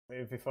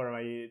before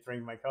I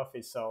drink my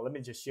coffee. So let me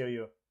just show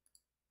you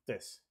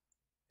this.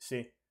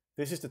 See,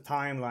 this is the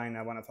timeline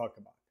I want to talk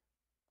about,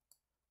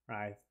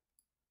 right?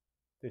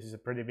 This is a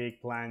pretty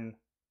big plan.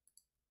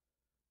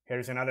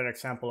 Here's another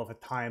example of a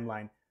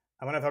timeline.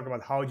 I want to talk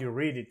about how you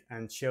read it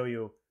and show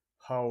you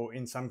how,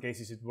 in some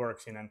cases, it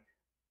works in an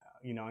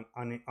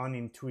an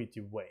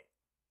unintuitive way.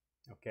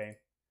 Okay,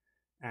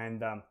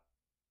 and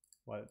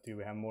well, do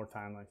we have more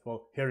timelines?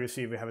 Well, here you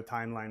see we have a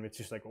timeline which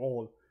is like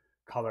all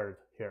covered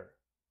here.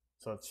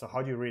 So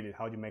how do you read it?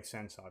 How do you make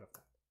sense out of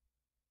that?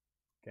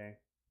 Okay,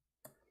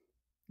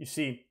 you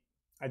see,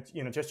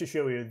 just to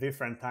show you a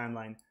different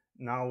timeline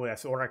now,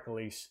 as Oracle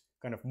is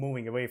kind of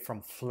moving away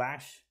from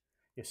Flash,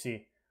 you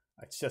see,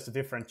 it's just a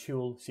different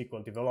tool.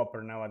 SQL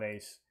developer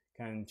nowadays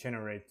can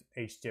generate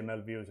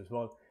HTML views as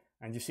well.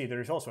 And you see there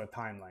is also a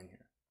timeline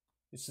here.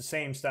 It's the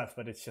same stuff,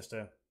 but it's just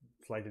a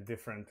slightly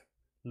different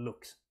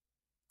looks.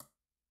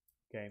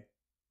 Okay.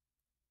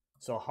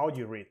 So how do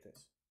you read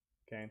this?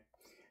 Okay.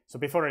 So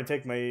before I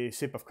take my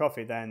sip of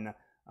coffee, then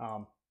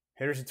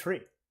here's a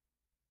tree.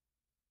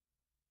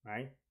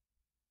 Right?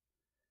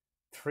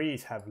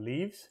 Trees have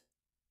leaves.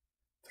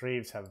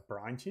 Trees have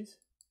branches,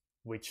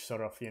 which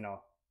sort of,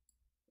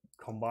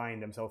 combine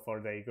themselves, or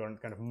they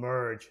kind of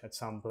merge at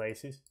some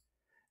places.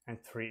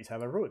 And trees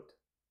have a root.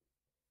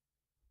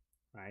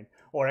 Right?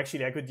 Or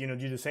actually, I could,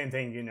 do the same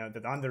thing,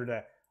 that under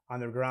the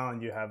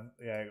underground you have,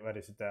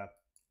 the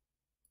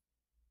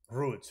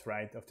roots,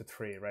 right, of the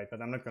tree, right?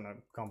 But I'm not going to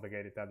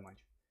complicate it that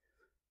much.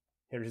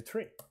 Here's a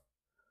tree.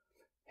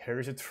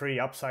 Here's a tree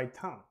upside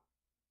down.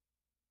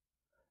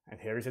 And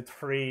here's a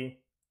tree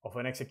of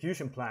an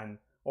execution plan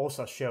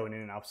also shown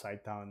in an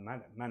upside down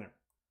manner.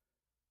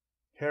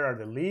 Here are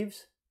the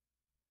leaves.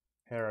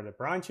 Here are the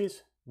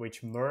branches,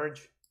 which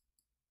merge,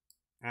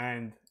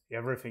 and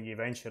everything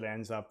eventually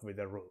ends up with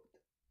a root.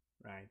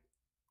 Right?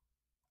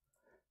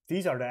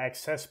 These are the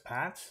access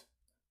paths.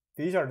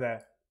 These are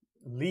the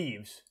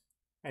leaves,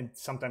 and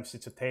sometimes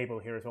it's a table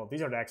here as well.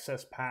 These are the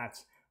access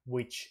paths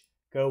which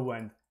go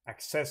and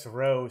access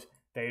rows.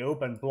 They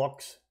open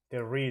blocks, they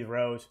read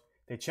rows,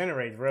 they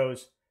generate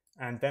rows,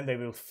 and then they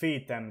will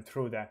feed them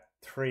through the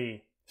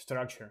tree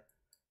structure,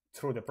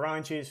 through the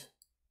branches,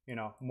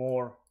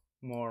 more.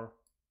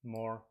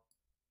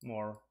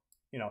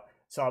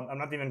 So I'm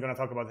not even going to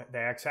talk about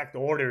the exact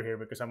order here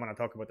because I want to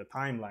talk about the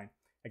timeline.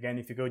 Again,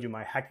 if you go to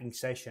my hacking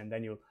session,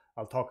 then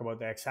I'll talk about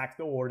the exact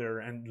order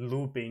and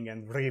looping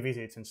and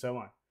revisits and so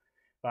on.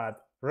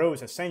 But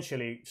rows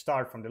essentially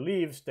start from the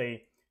leaves.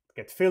 They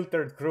get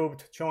filtered,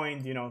 grouped,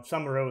 joined.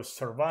 Some rows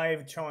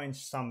survive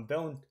joins, some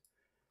don't.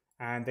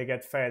 And they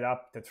get fed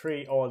up the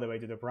tree all the way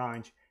to the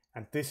branch.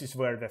 And this is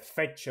where the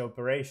fetch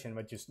operation,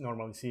 what you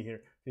normally see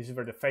here, this is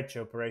where the fetch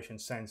operation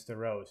sends the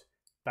rows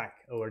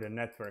back over the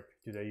network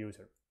to the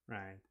user,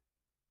 right?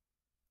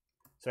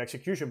 So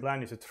execution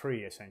plan is a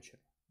tree essentially.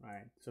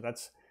 Right, so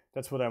that's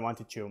what I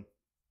wanted to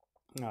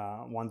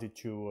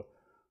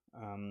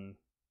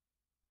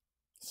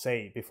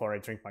say before I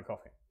drink my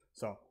coffee.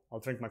 So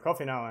I'll drink my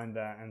coffee now, and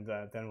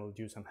then we'll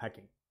do some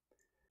hacking.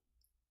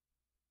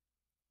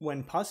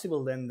 When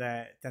possible, then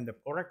the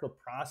Oracle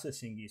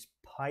processing is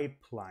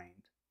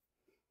pipelined,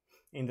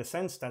 in the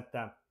sense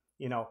that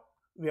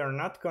we are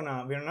not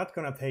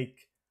gonna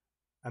take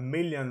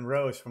 1,000,000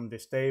 rows from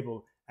this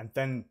table and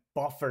then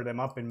buffer them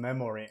up in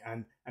memory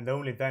and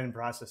only then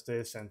process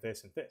this and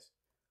this and this.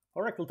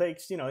 Oracle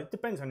takes, it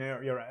depends on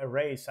your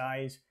array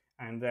size,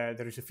 and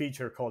there is a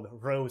feature called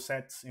row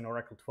sets in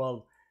Oracle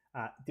 12.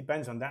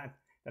 Depends on that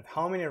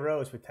how many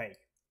rows we take.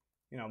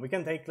 We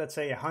can take, let's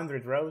say,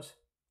 100 rows,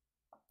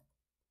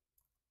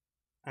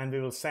 and we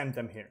will send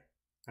them here.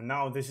 And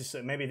now this is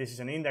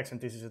an index and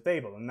this is a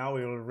table, and now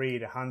we will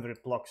read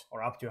 100 blocks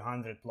or up to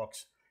 100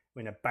 blocks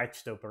in a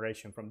batched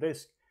operation from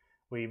disk.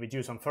 We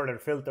do some further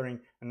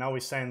filtering, and now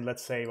we send,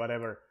 let's say,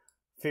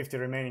 50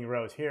 remaining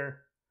rows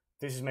here.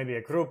 This is maybe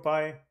a group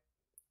by,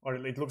 or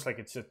it looks like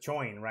it's a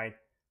join, right?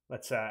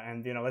 Let's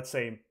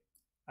say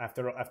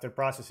after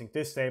processing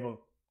this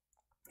table,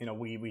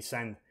 we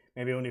send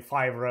maybe only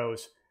 5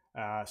 rows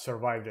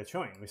survive the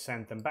join. We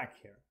send them back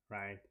here,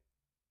 right?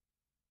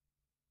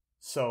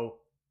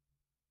 So,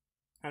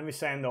 and we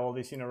send all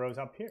these rows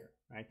up here,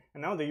 right?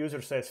 And now the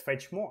user says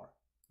fetch more.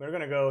 We're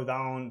going to go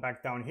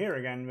back down here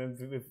again.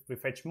 We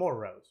fetch more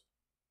rows,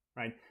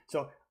 right?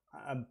 So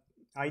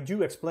I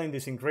do explain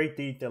this in great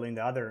detail in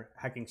the other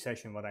hacking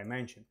session, what I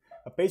mentioned.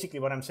 But basically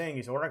what I'm saying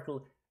is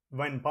Oracle,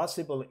 when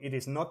possible, it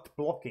is not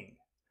blocking.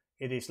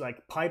 It is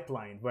like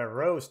pipeline, where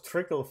rows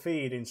trickle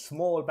feed in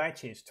small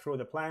batches through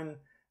the plan,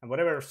 and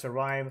whatever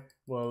survive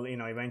will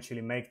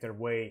eventually make their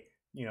way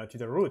to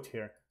the root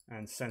here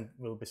and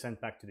will be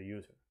sent back to the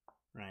user,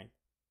 right?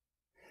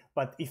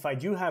 But if I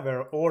do have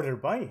an order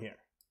by here,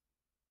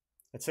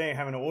 let's say I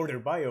have an order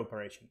by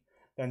operation,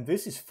 then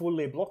this is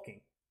fully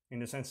blocking, in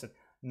the sense that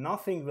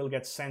nothing will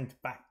get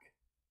sent back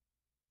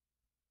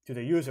to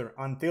the user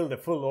until the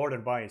full order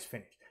by is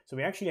finished. So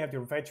we actually have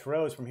to fetch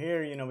rows from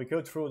here. We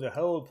go through the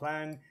whole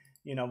plan.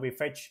 We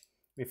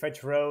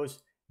fetch rows,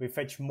 we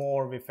fetch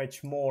more, we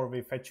fetch more,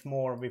 we fetch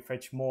more, we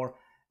fetch more,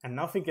 and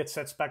nothing gets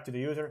set back to the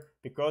user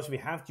because we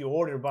have to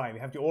order by. We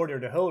have to order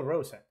the whole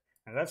row set.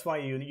 And that's why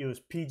you use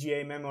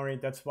PGA memory.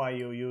 That's why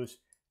you use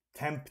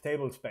temp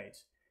table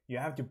space. You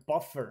have to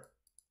buffer.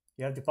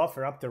 You have to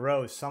buffer up the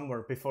rows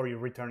somewhere before you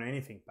return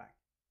anything back,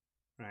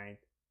 right?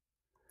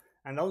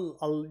 And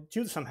I'll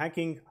do some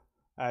hacking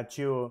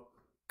to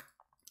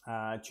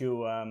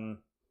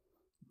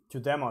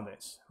demo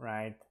this,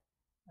 right?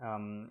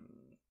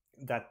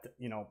 That,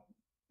 you know,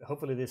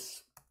 hopefully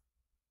this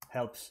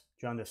helps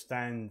to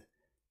understand,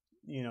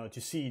 you know,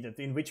 to see that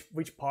in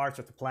which parts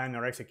of the plan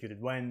are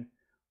executed when,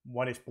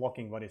 what is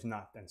blocking, what is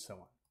not, and so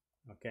on.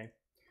 Okay,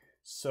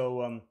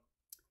 so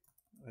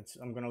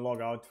I'm gonna log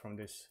out from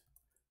this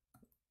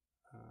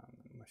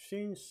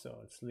machine. So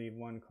let's leave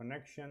one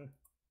connection.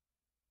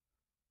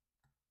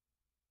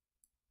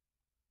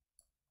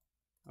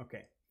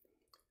 Okay.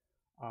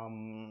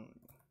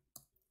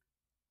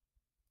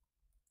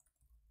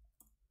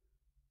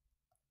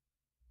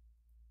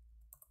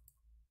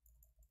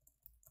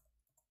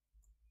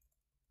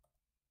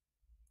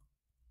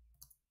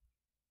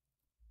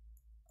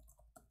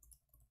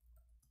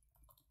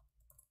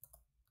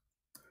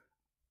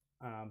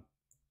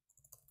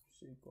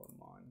 SQL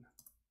mon.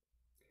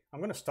 I'm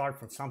going to start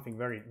from something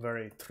very,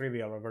 very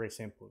trivial or very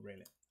simple,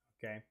 really.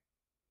 Okay.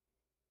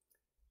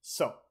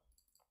 So,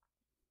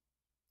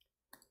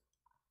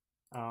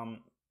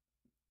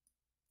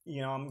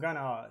 you know, I'm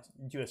gonna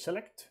do a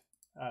select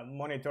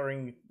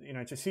monitoring. You know,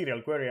 it's a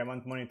serial query. I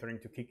want monitoring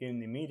to kick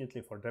in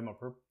immediately for demo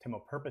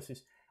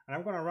purposes, and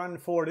I'm gonna run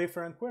 4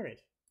 different queries.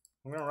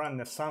 I'm gonna run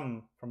the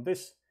sum from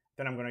this,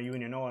 then I'm gonna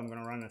union all. I'm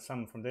gonna run a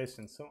sum from this,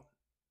 and so on.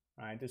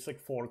 Right? It's like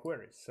 4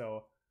 queries.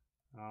 So.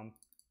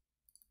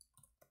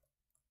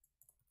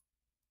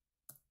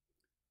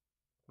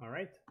 All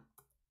right,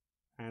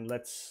 and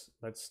let's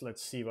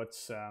see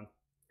what's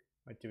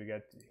what do we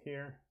get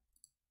here.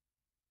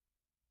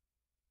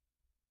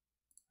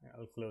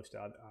 I'll close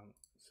that.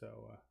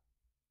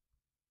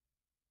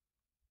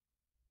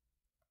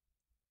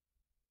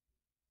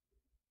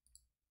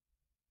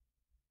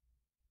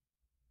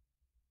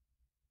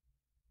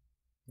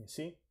 You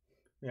see,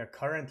 we are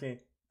currently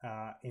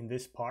in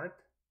this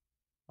part.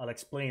 I'll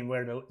explain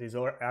where these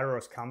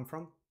arrows come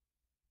from.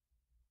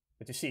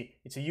 But you see,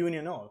 it's a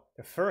union all.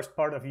 The first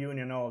part of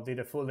union all did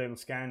a full table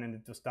scan and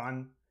it was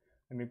done.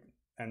 And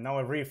now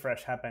a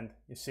refresh happened.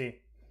 You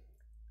see,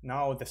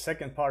 now the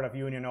second part of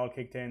union all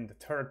kicked in, the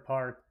third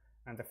part,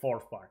 and the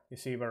fourth part. You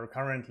see, we're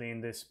currently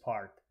in this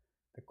part.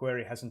 The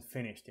query hasn't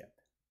finished yet.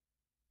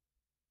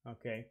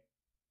 Okay.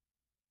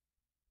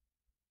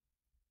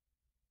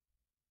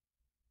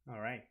 All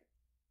right.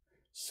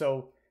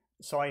 So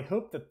I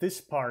hope that this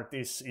part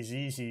is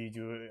easy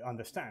to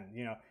understand.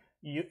 You know,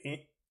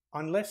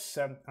 unless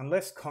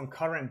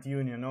concurrent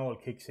union all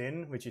kicks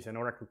in, which is an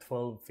Oracle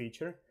 12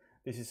 feature,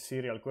 this is a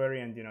serial query,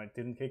 and you know it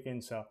didn't kick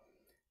in. So,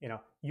 you know,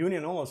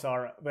 union alls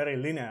are very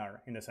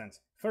linear in a sense.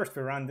 First,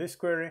 we run this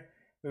query,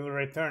 we will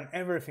return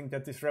everything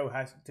that this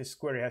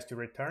query has to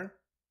return.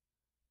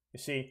 You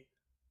see,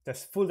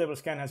 this full table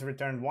scan has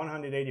returned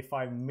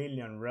 185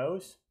 million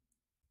rows,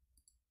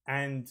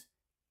 and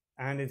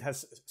it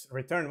has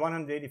returned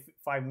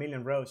 185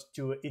 million rows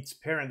to its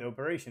parent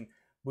operation,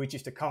 which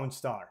is the count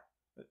star.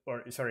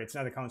 Or sorry, it's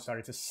not a count star,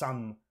 it's a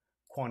sum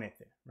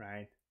quantity,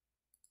 right?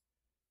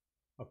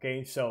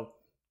 Okay, so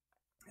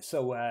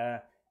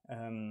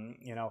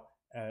you know,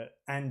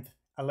 and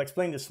I'll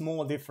explain the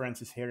small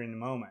differences here in a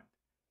moment.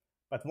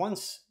 But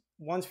once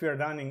we are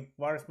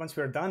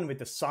done with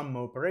the sum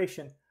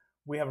operation,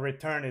 we have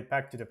returned it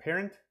back to the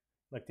parent,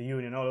 like the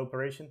union all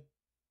operation,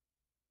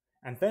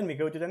 and then we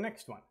go to the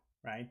next one,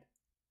 right?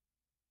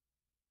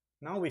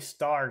 Now we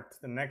start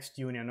the next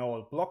union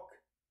all block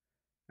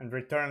and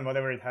return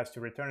whatever it has to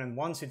return. And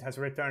once it has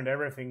returned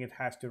everything it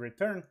has to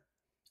return,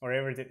 or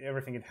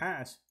everything it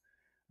has,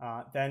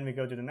 then we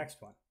go to the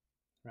next one,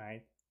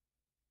 right?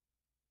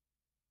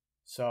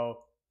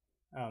 So,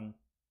 and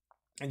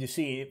you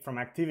see from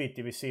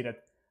activity, we see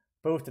that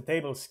both the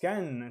table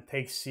scan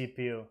takes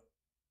CPU,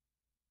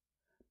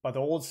 but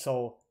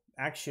also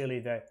actually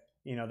the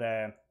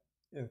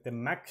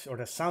max or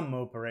the sum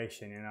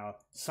operation, you know,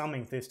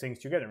 summing these things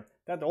together,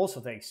 that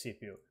also takes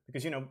CPU.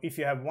 Because, you know, if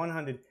you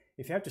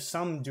have to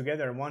sum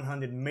together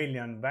 100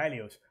 million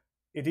values,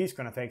 it is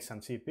going to take some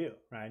CPU,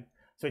 right?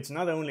 So it's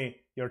not only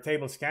your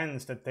table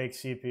scans that take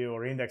CPU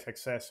or index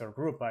access or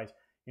group bys,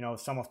 you know,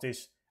 some of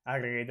these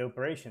aggregate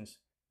operations,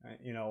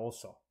 you know,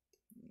 also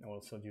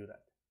do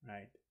that,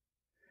 right?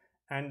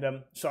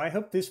 And so I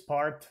hope this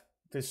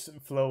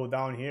flow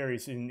down here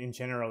is in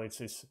general,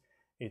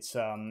 it's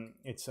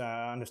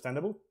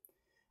understandable.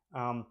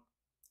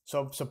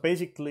 So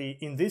basically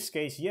in this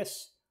case,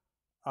 yes,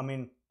 I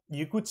mean,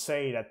 you could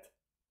say that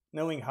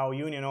knowing how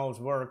union alls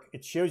work,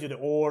 it shows you the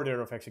order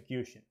of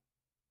execution.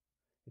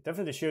 It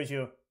definitely shows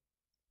you,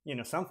 you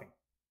know, something.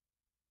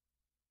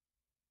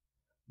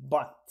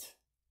 But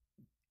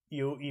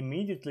you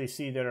immediately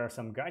see there are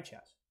some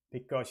gotchas,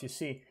 because you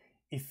see,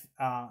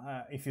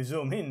 if you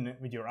zoom in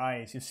with your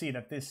eyes, you see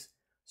that this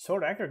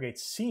sort aggregate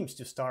seems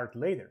to start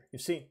later. You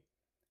see,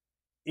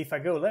 if I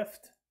go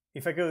left,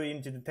 if I go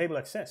into the table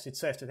access, it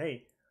says that,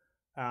 hey,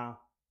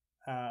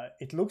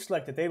 it looks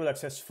like the table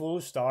access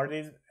full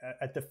started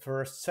at the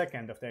first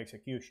second of the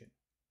execution.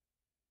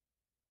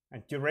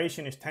 And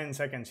duration is 10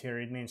 seconds here.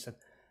 It means that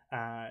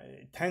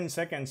 10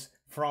 seconds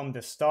from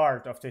the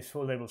start of this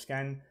full table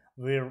scan,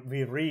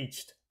 we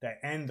reached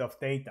the end of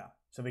data.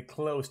 So we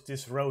closed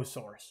this row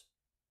source.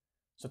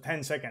 So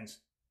 10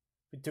 seconds.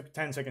 It took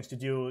 10 seconds to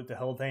do the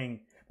whole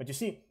thing. But you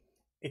see,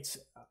 it's,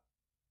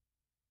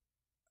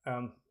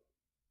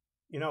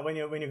 you know,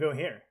 when you go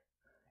here,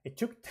 it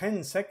took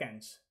 10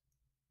 seconds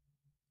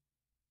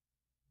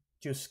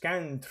to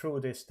scan through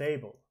this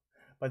table,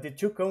 but it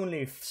took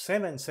only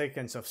 7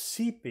 seconds of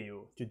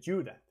CPU to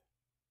do that.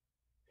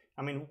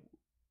 I mean,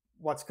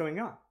 what's going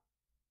on?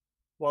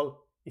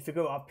 Well, if you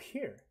go up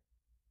here,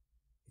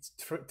 it's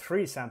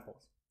 3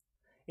 samples.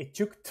 It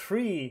took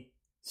 3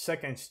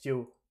 seconds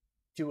to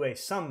do a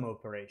sum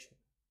operation.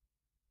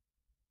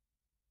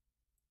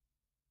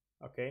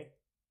 Okay?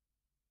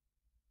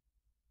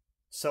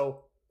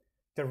 So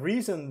the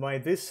reason why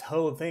this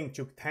whole thing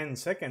took 10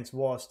 seconds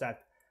was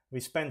that we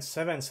spent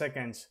 7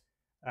 seconds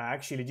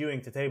actually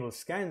doing the table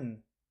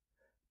scan,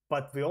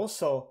 but we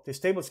also, this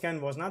table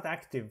scan was not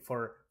active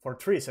for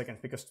 3 seconds,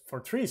 because for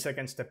 3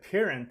 seconds the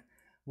parent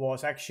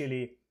was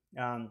actually,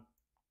 was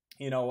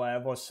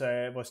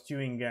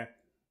doing,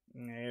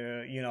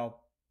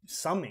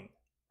 summing,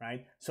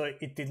 right? So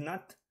it did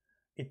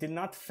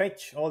not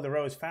fetch all the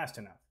rows fast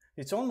enough.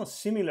 It's almost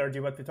similar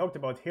to what we talked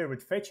about here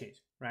with fetches,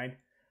 right?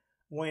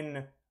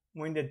 When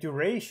the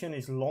duration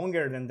is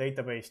longer than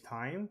database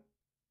time,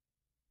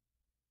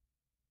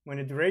 when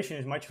the duration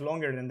is much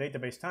longer than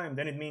database time,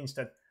 then it means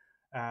that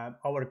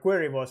our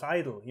query was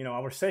idle. You know,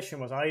 our session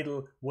was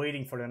idle,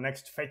 waiting for the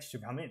next fetch to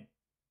come in.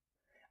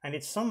 And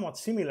it's somewhat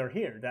similar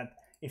here, that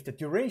if the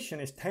duration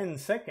is 10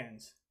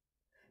 seconds,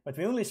 but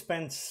we only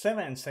spent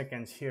 7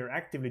 seconds here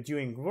actively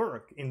doing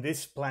work in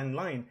this planned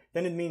line,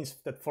 then it means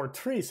that for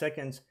 3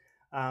 seconds,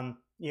 our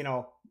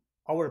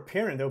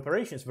parent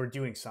operations were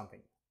doing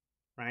something,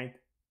 right?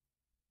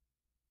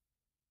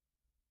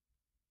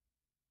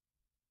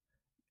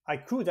 I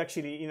could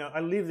actually,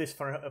 I'll leave this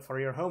for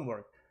your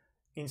homework.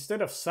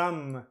 Instead of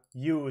sum,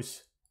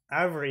 use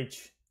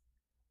average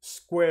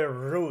square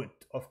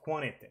root of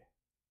quantity.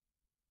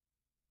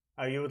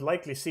 You would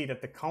likely see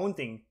that the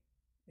counting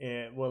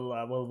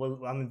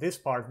this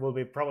part will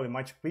be probably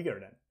much bigger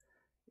then.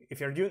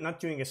 If you're not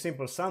doing a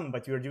simple sum,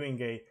 but you're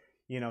doing a,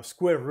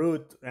 square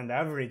root and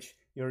average,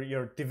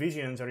 your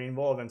divisions are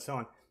involved and so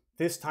on,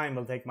 this time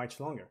will take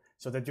much longer.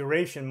 So the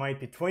duration might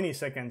be 20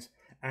 seconds,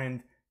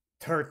 and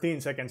 13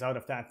 seconds out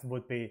of that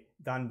would be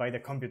done by the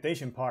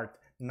computation part,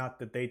 not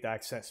the data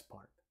access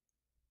part.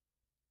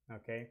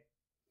 Okay.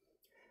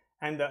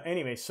 And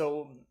anyway,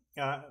 so,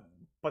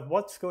 but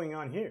what's going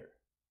on here?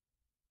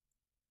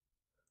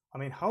 I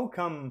mean, how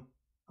come,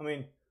 I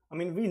mean,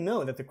 we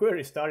know that the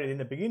query started in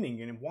the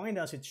beginning, and why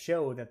does it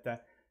show that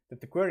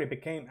the query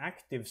became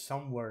active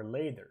somewhere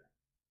later?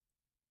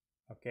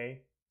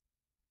 Okay.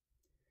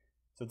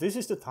 So this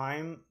is the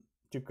time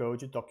to go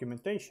to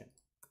documentation.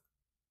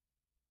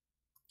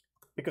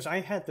 Because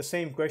I had the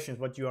same questions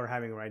what you are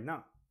having right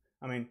now.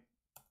 I mean,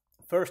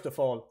 first of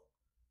all,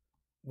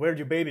 where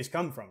do babies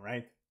come from,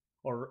 right?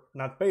 Or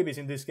not babies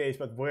in this case,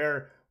 but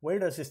where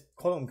does this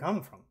column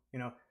come from?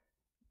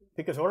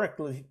 Because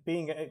Oracle is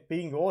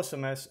being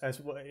awesome as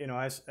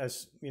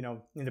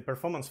in the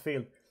performance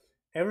field,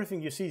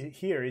 everything you see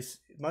here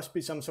must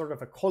be some sort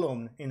of a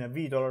column in a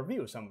 $V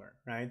view somewhere,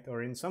 right?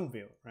 Or in some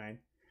view, right?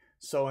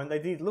 So, and I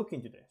did look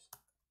into this.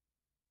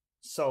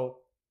 So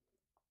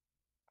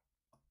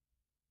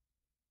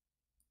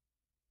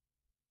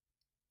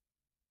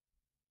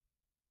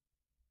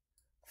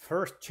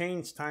first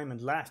change time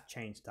and last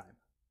change time.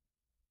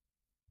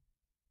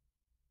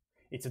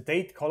 It's a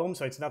date column,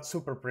 so it's not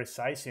super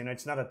precise.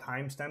 It's not a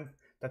timestamp.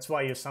 That's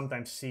why you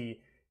sometimes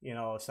see,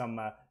 some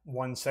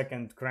 1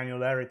 second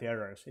granularity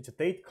errors. It's a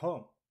date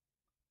column.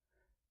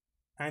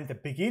 And the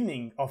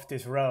beginning of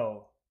this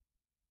row,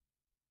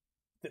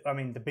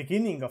 the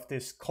beginning of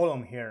this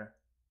column here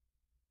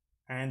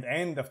and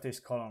end of this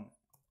column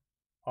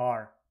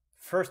are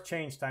first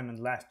change time and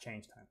last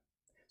change time.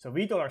 So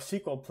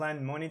 $SQL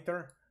plan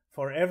monitor,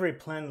 for every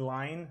planned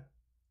line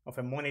of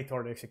a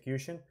monitored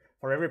execution,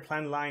 for every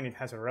planned line it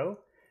has a row,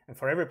 and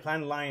for every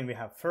planned line we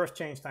have first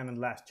change time and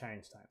last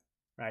change time,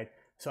 right?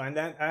 So, and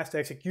then as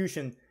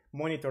the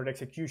monitored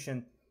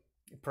execution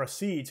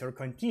proceeds or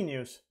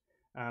continues,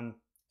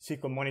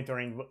 SQL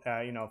monitoring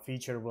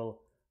feature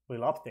will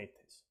update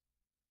this.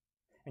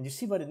 And you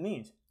see what it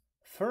means.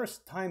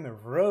 First time a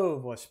row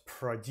was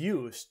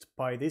produced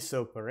by this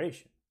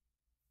operation.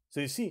 So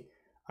you see,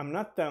 I'm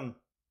not how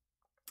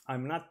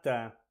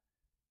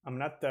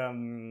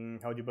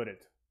do you put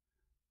it?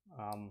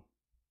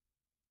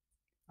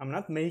 I'm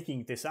not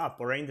making this up,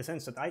 or in the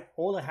sense that I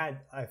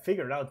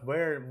figured out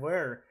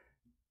where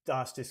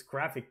does this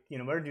graphic,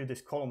 where do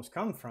these columns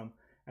come from,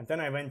 and then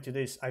I went to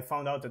this. I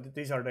found out that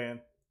these are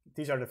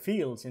the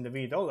fields in the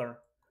 $,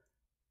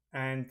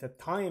 and the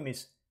time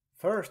is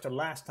first or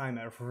last time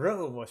a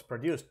row was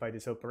produced by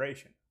this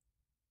operation.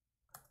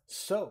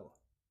 So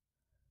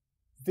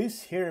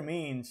this here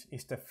means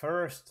is the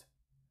first,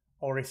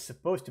 or is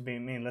supposed to be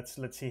mean. Let's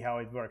see how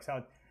it works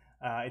out.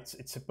 It's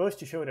supposed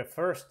to show the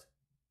first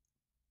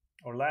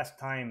or last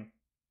time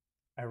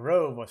a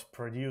row was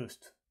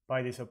produced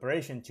by this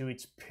operation to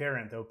its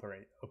parent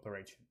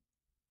operation,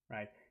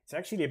 right? It's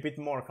actually a bit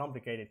more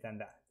complicated than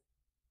that.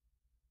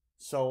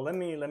 So let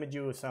me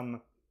do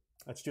some,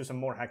 let's do some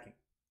more hacking,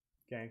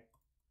 okay?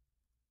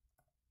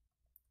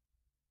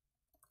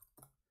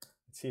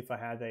 Let's see if I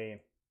had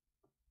a,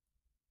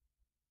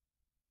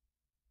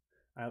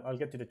 I'll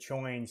get to the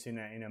joins in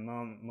a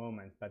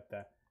moment, but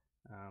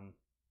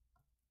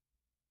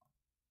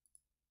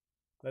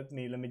let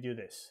me do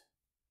this.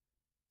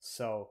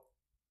 So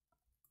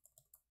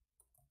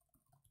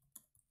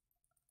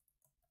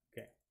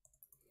okay,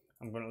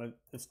 I'm gonna let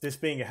this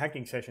being a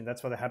hacking session.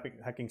 That's what a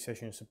hacking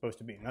session is supposed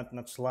to be.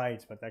 Not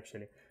slides, but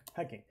actually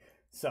hacking.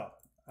 So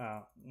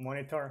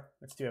monitor.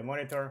 Let's do a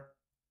monitor.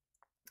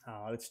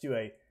 Let's do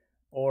a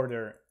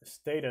order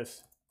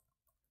status.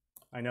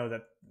 I know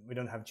that we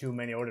don't have too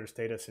many order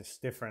statuses,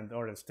 different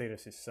order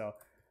statuses, so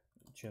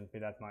it shouldn't be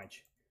that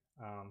much.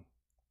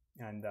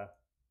 And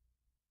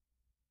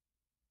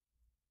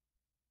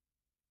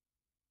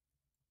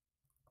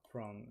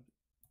from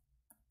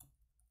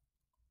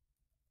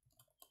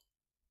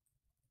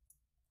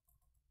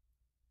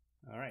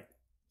all right,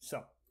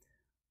 so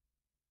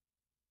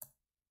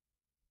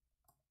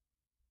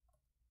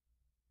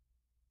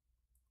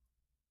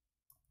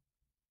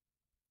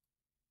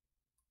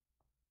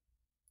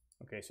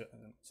okay, so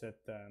set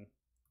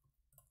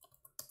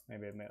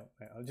maybe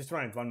I'll just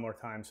run it one more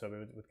time so we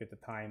would get the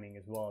timing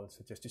as well,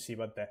 so just to see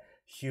what the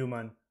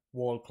human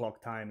wall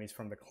clock time is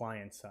from the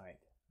client side,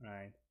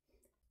 right?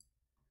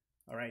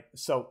 All right,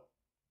 so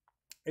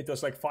it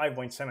was like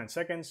 5.7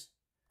 seconds,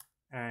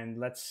 and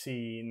let's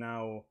see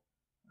now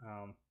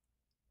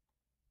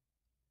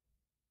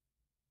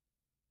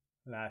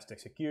last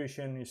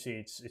execution. You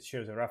see it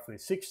shows roughly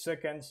 6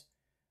 seconds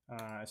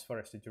as far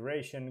as the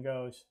duration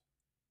goes.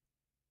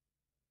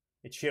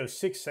 It shows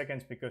 6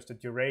 seconds because the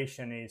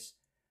duration is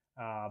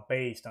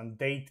based on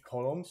date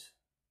columns.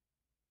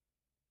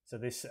 So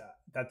this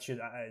that should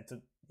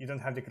you don't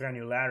have the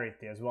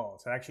granularity as well.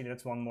 So actually,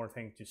 that's one more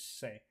thing to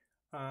say.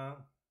 Let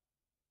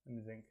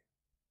me think.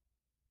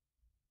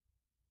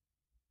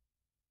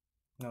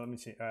 No, let me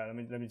see. Let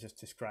me just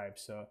describe.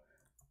 So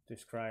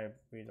describe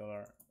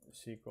 $3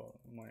 SQL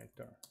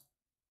monitor.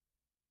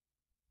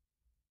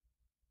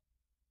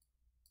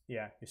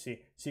 Yeah, you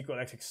see, SQL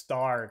exec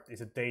start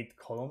is a date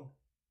column,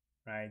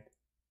 right?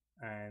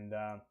 And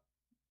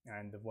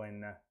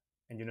when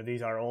and you know,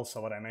 these are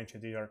also what I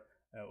mentioned. These are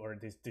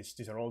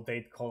these are all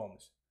date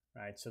columns,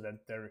 right? So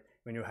that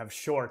when you have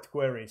short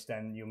queries,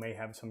 then you may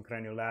have some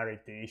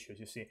granularity issues.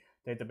 You see,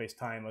 database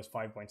time was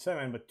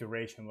 5.7, but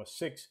duration was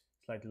 6,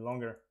 slightly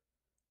longer.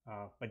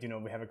 But you know,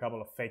 we have a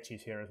couple of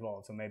fetches here as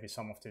well, so maybe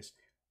some of this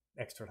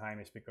extra time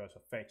is because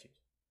of fetches.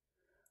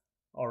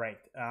 All right,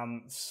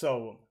 and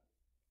so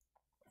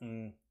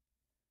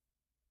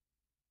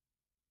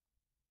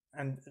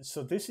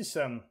this is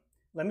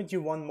let me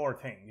do one more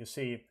thing. You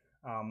see,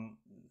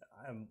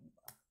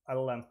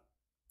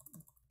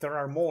 there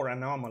are more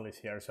anomalies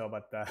here, so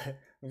but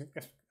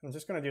I'm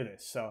just gonna do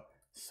this. So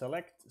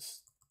select.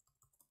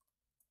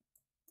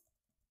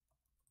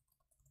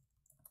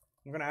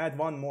 I'm gonna add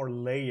one more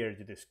layer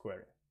to this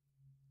query.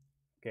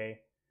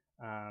 Okay,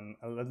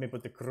 let me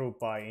put the group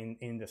by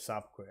in the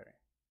subquery.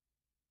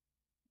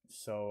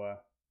 So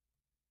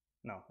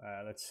no,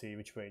 let's see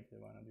which way do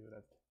you want to do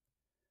that.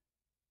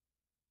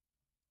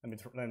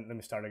 Let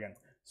me start again.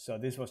 So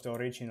this was the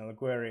original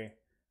query.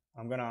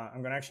 I'm gonna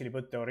actually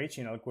put the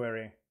original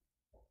query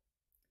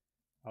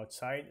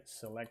outside.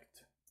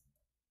 Select,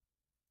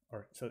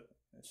 or so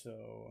let's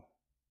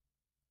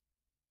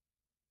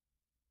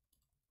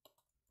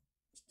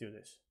do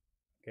this.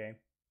 Okay,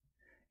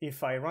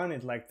 if I run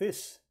it like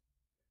this,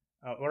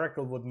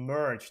 Oracle would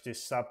merge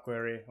this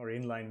subquery or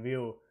inline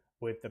view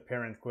with the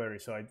parent query,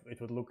 so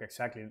it would look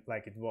exactly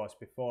like it was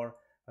before.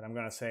 But I'm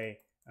gonna say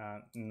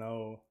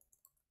no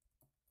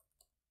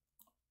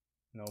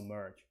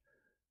merge.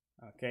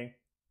 Okay,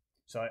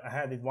 so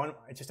I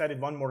just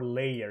added one more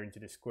layer into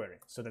this query,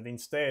 so that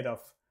instead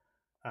of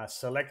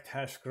select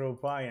hash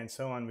group by and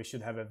so on, we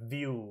should have a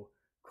view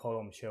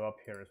column show up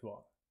here as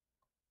well.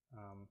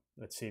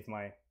 Let's see if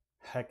my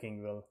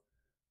hacking will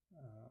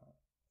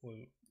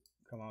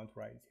come out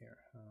right here.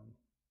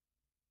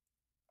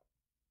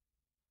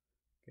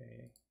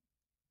 Okay,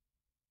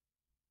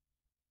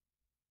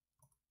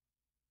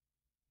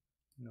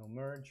 no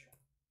merge.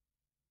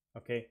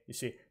 Okay, you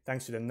see,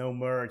 thanks to the no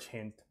merge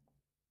hint,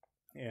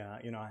 yeah,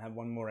 you know, I have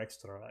one more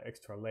extra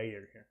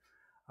layer here.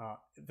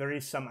 There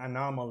is some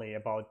anomaly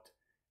about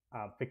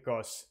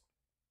because,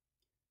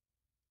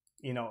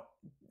 you know,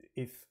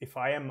 if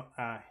I am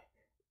I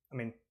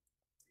mean,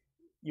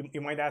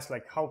 you might ask,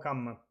 like, how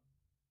come?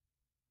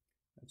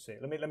 Let's see.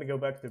 Let me go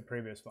back to the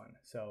previous one.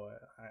 So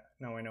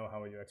now I know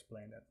how you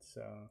explain that.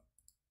 So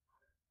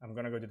I'm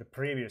gonna go to the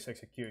previous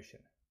execution.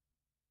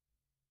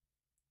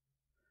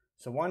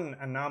 So one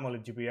anomaly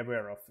to be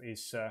aware of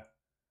is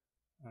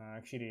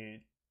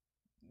actually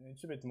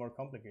it's a bit more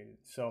complicated.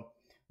 So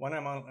one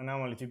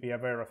anomaly to be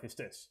aware of is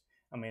this.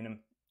 I mean,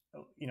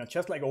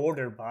 just like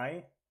order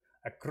by,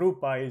 a group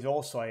by is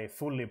also a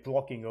fully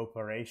blocking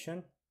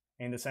operation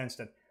in the sense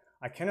that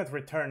I cannot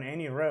return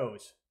any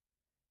rows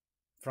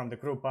from the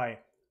group by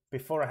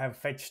before I have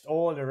fetched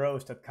all the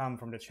rows that come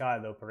from the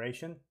child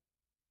operation.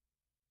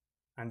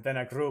 And then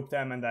I group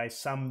them and I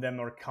sum them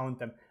or count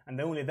them. And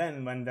only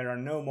then, when there are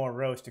no more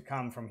rows to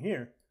come from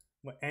here,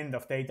 end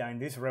of data in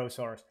this row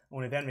source,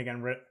 only then we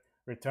can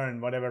return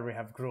whatever we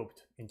have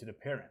grouped into the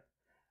parent.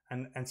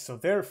 And so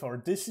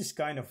therefore, this is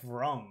kind of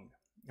wrong.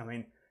 I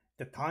mean,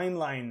 the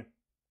timeline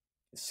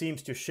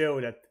seems to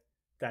show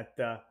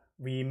that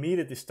we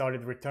immediately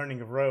started returning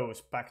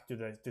rows back to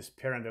this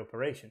parent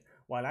operation,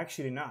 while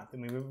actually not. I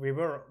mean, we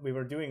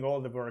were doing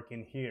all the work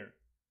in here.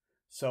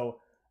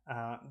 So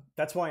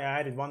that's why I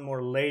added one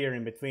more layer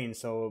in between.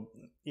 So,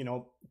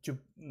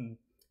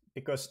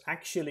 because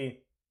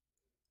actually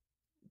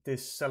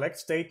this select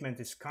statement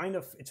is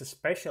it's a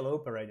special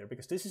operator,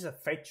 because this is a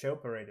fetch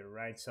operator,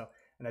 right? So,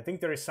 and I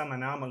think there is some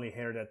anomaly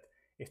here that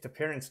if the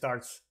parent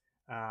starts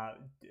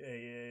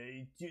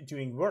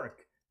doing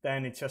work,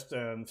 then it just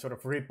sort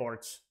of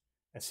reports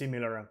a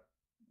similar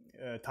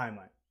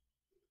timeline.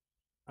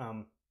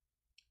 I'm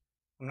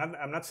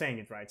not saying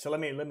it right. So let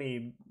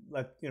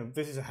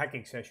this is a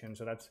hacking session,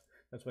 so that's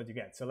what you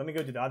get. So let me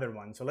go to the other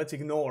one. So let's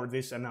ignore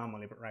this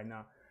anomaly right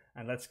now,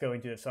 and let's go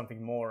into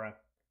something more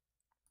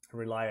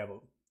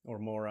reliable or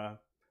more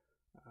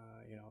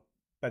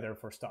better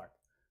for start.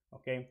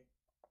 Okay.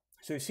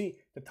 So you see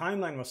the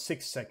timeline was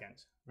 6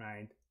 seconds,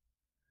 right?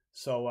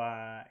 So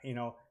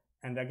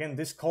and again,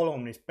 this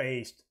column is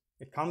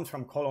it comes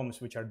from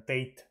columns which are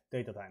data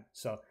time.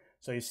 So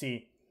you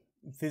see,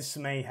 this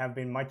may have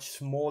been much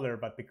smaller,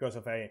 but because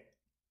of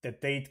the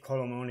date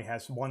column only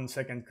has 1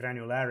 second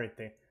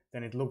granularity,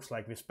 then it looks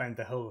like we spent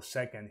the whole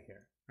second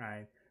here,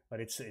 right? But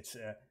it's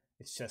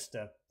just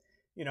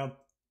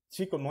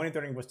SQL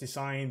monitoring was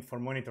designed for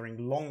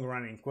monitoring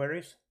long-running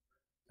queries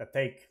that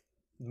take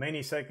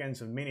many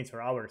seconds or minutes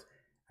or hours,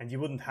 and you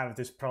wouldn't have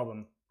this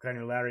problem,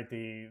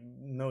 granularity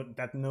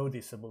that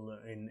noticeable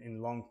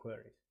in long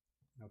queries.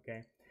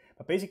 Okay,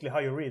 but basically how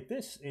you read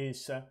this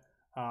is that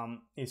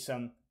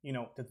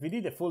we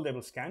did a full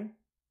table scan,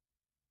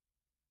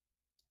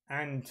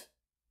 and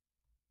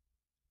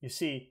you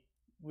see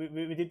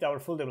we did our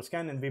full table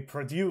scan and we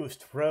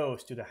produced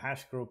rows to the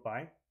hash group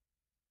by,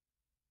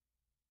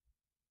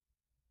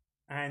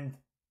 and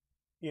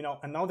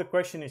and now the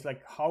question is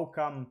like, how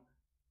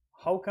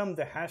come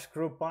the hash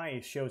group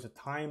by shows a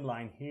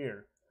timeline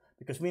here?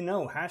 Because we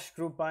know hash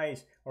group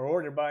bys or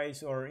order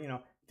bys, or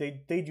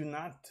they do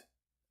not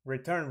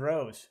return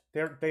rows.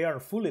 They are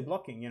fully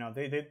blocking.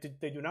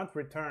 They do not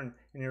return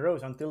any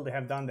rows until they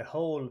have done the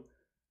whole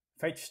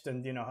fetched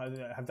and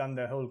have done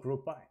the whole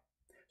group by.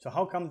 So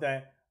how come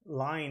the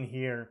line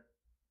here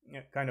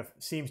kind of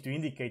seems to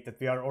indicate that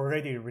we are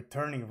already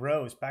returning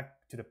rows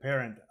back to the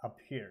parent up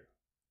here,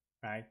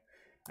 right?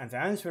 And the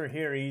answer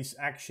here is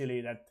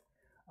actually that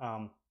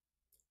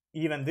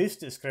even this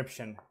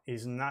description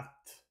is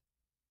not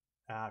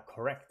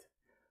correct.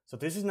 So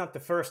this is not the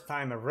first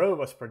time a row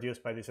was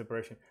produced by this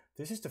operation.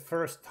 This is the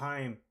first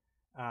time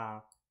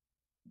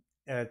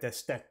the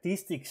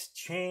statistics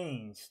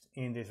changed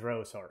in this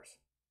row source.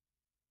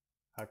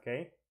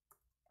 Okay.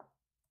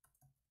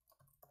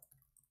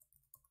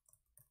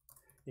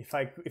 If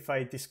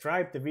I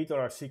describe the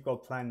VDOLAR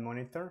SQL Plan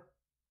Monitor,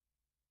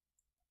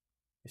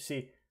 you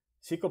see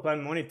SQL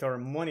Plan Monitor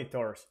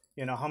monitors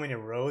how many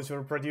rows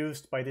were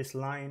produced by this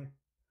line,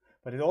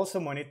 but it also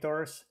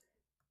monitors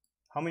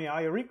how many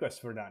IO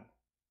requests were done,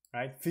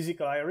 right?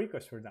 Physical IO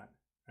requests were done,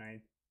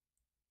 right?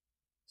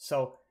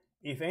 So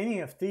if any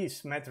of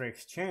these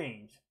metrics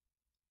change,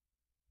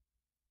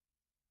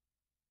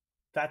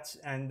 that's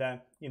when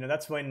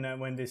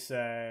this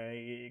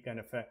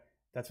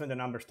that's when the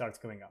number starts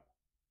going up.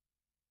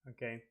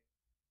 Okay.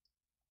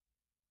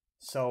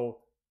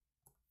 So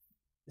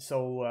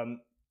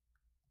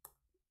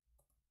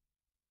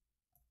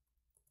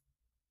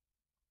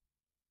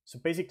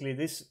basically,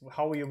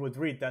 how you would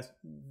read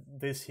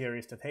this here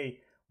is that, hey,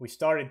 we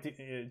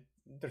started.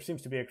 There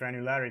seems to be a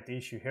granularity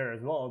issue here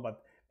as well,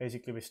 but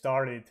basically we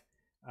started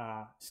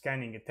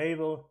scanning a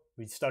table.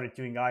 We started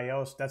doing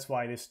IOs. That's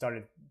why this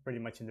started pretty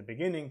much in the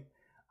beginning,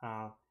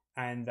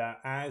 and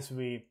as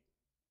we,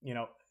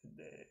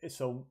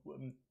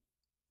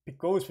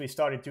 because we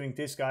started doing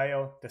this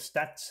IO, the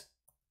stats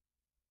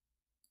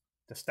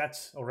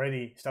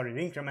already started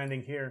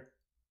incrementing here.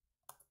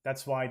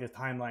 That's why the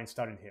timeline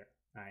started here,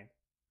 right?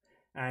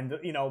 And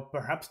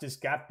perhaps this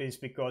gap is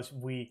because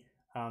we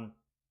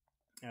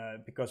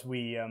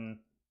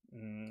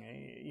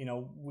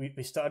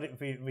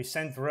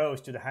sent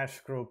rows to the hash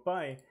group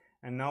by,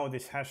 and now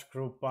this hash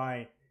group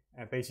by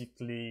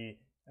basically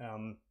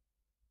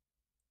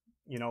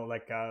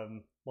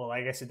well,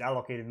 I guess it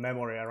allocated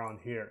memory around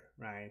here,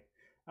 right?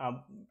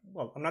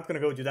 Well, I'm not going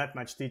to go to that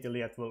much detail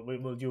yet.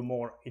 We'll do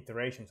more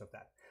iterations of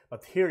that,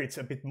 but here it's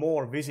a bit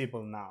more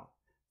visible now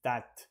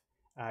that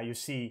you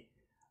see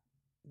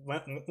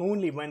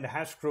only when the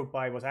hash group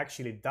by was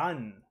actually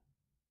done,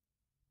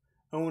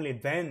 only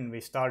then we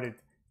started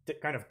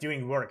kind of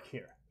doing work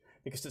here.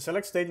 Because the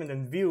select statement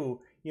and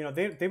view,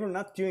 they were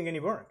not doing any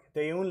work.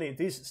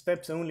 These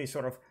steps only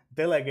sort of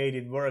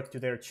delegated work to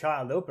their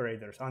child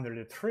operators under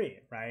the tree,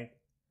 right?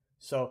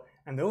 So,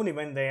 and only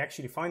when they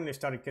actually finally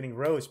started getting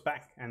rows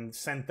back and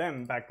sent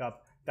them back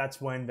up, that's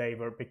when they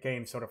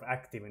became sort of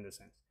active in the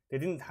sense. They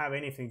didn't have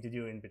anything to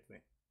do in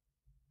between.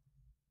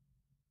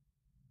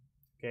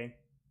 Okay.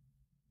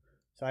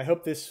 So I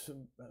hope this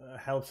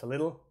helps a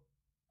little.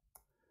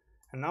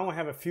 And now I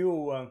have a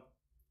few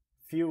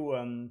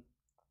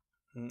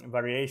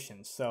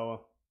variations.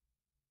 So,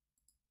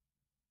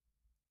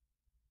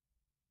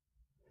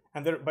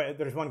 and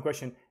there's one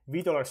question: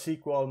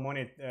 $SQL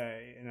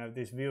monitor,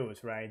 these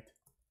views, right?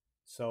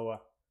 So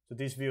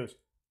these views,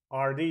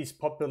 are these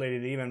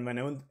populated even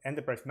when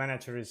Enterprise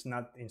Manager is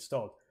not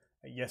installed?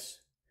 Yes.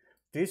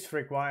 This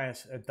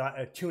requires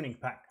a tuning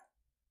pack.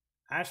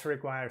 Ash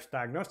requires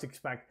diagnostics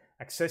pack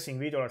accessing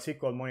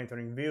 $SQL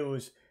monitoring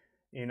views,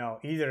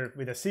 either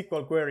with a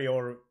SQL query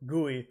or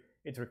GUI.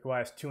 It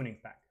requires tuning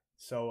pack.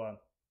 So,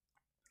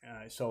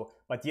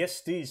 but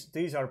yes,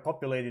 these are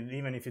populated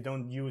even if you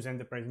don't use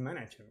Enterprise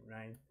Manager,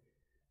 right?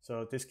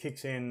 So this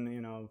kicks in,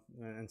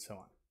 and so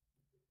on.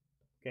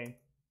 Okay.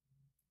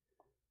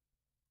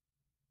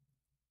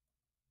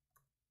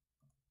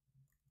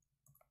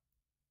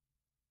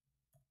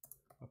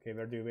 Okay,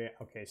 where do we?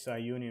 Okay, so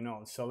union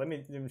all. So let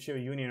me show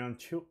you union all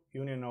 2.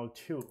 Union all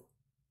 2.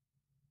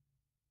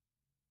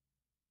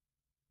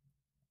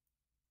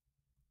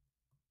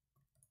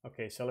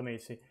 Okay, so let me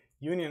see.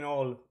 Union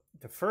all,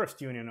 the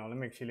first union all, let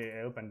me actually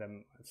open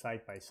them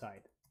side by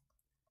side.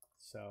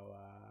 So,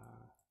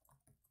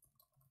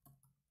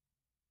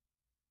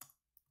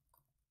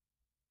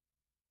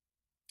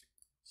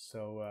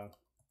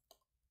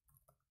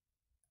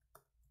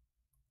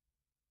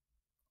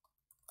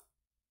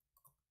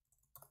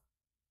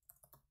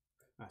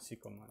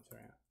 SQL monitor,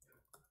 yeah.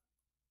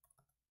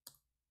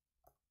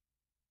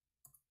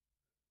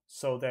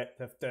 So that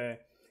the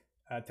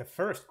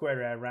first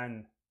query I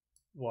ran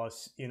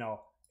was,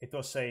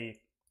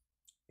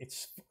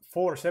 it's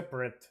 4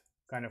 separate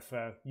kind of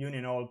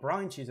union all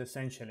branches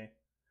essentially,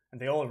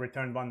 and they all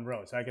return 1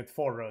 row, so I get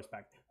 4 rows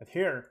back. But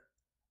here,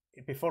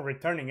 before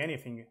returning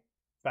anything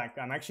back,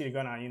 I'm actually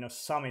gonna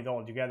sum it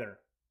all together,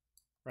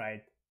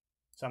 right?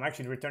 So I'm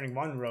actually returning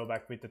 1 row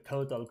back with the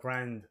total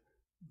grand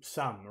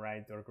sum,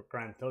 right, or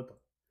grand total.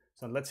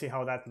 So let's see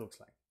how that looks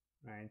like,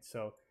 right?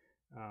 So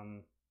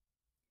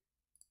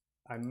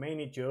I may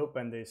need to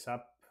open this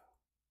up.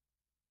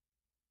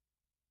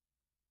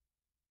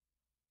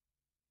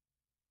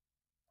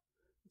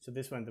 So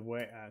this went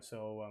away.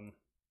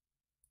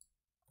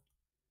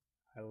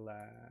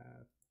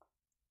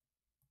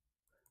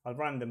 I'll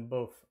run them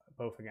both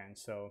again.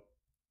 So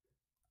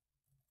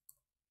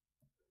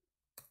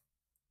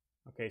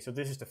okay, so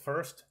this is the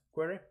first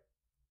query.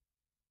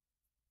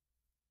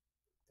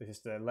 This is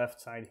the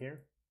left side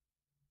here.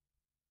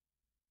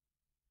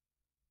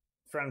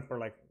 Run for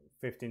like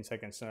 15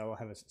 seconds, so I'll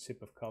have a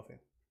sip of coffee.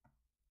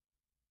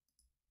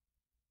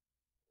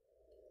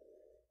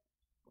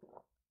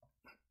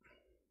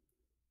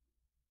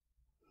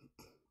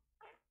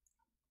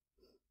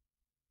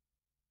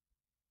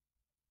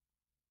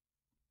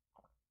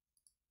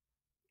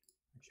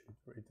 Actually,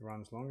 it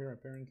runs longer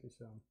apparently,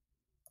 so.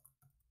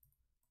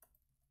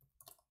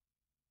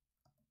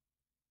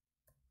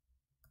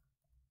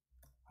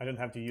 I don't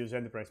have to use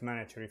Enterprise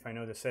Manager. If I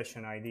know the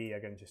session ID, I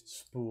can just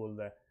spool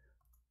the,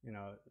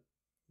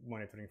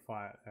 monitoring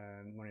file,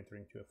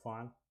 monitoring to a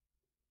file.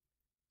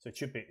 So it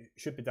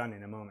should be done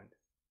in a moment.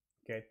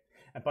 Okay.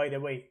 And by the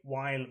way,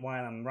 while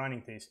I'm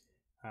running this,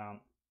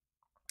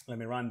 let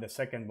me run the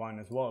second one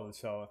as well.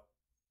 So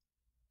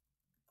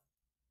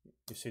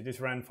you see this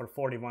ran for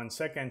 41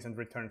 seconds and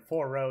returned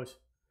 4 rows,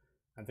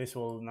 and this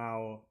will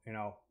now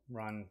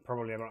run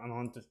probably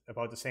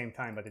about the same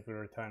time, but it will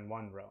return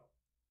 1 row.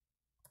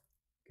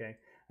 Okay,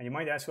 and you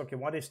might ask, okay,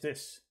 what is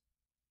this?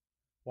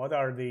 What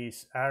are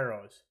these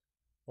arrows?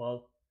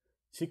 Well,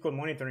 SQL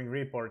monitoring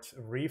reports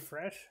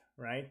refresh,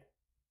 right?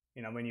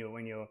 When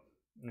you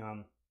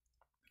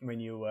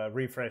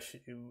refresh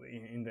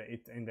in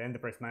the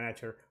Enterprise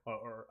Manager,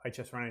 or I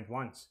just ran it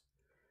once,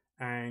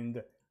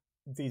 and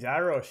these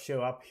arrows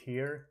show up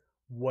here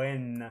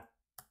when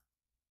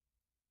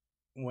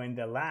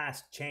the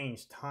last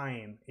change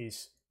time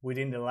is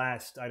within the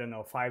last, I don't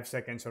know, 5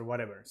 seconds or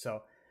whatever.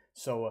 So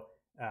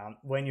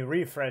when you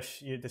refresh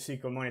the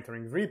SQL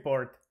monitoring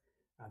report,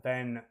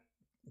 then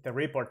the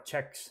report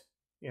checks,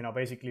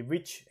 basically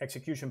which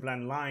execution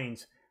plan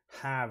lines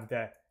have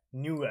the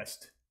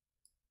newest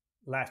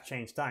last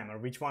change time, or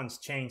which ones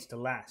changed the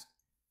last,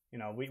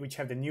 which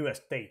have the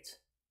newest dates,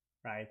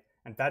 right?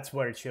 And that's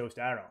where it shows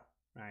the arrow,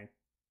 right?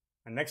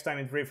 And next time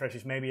it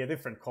refreshes, maybe a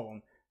different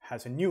column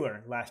has a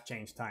newer last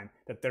change time,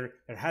 that there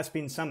has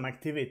been some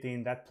activity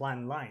in that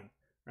plan line,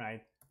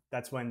 right?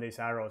 That's when these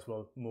arrows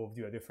will move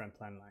to a different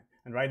plan line.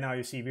 And right now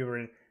you see we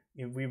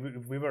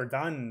were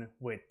done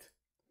with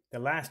the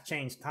last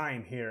change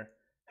time here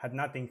had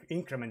not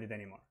incremented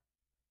anymore.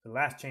 The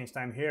last change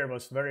time here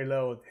was very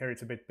low. Here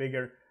it's a bit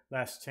bigger.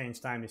 Last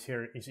change time is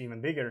here is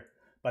even bigger,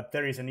 but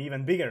there is an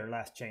even bigger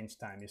last change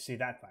time. You see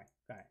that line,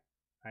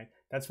 right?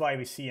 That's why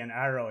we see an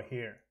arrow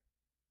here,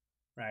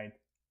 right?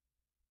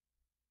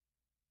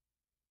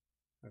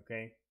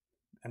 Okay,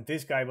 and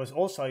this guy was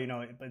also, you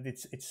know, but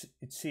it's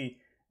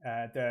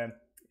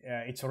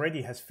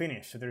already has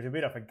finished, so there's a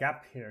bit of a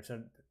gap here.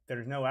 So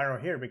there is no arrow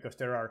here because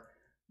there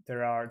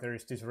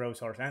is this row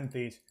source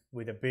empties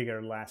with a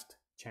bigger last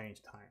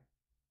change time,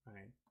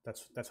 right?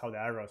 That's how the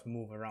arrows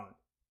move around.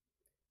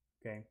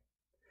 Okay,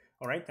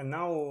 all right, and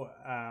now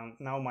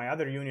my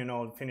other union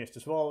node finished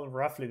as well,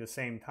 roughly the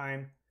same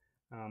time.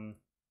 I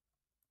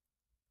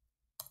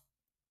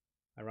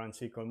run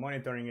SQL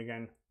monitoring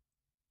again.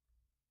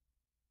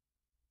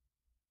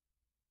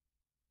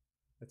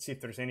 Let's see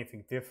if there's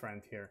anything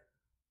different here.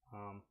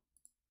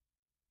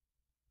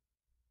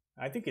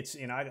 I think it's,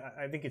 you know,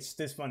 I think it's,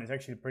 this one is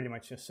actually pretty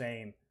much the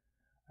same.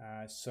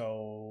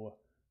 So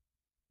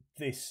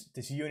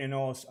these union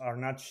nodes are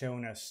not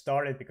shown as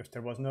started because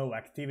there was no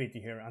activity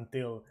here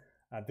until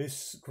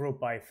this group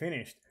by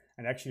finished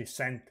and actually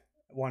sent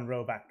one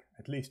row back,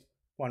 at least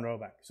one row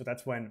back. So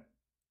that's when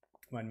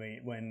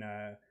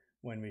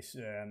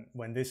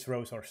this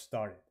row source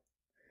started.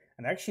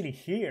 And actually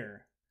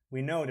here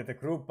we know that the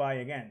group by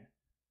again,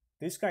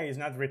 this guy is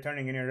not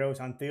returning any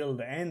rows until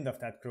the end of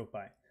that group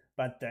by.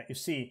 But you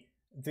see,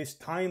 this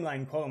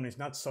timeline column is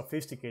not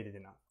sophisticated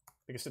enough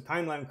because the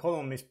timeline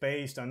column is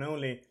based on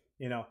only,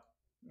 you know,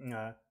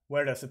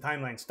 where does the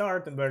timeline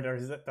start and where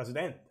does it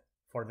end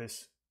for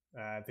this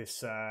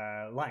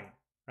line,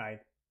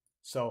 right?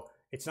 So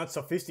it's not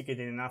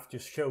sophisticated enough to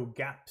show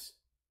gaps.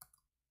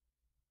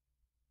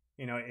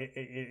 You know,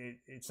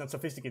 it's not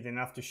sophisticated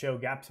enough to show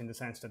gaps in the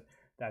sense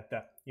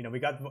that you know, we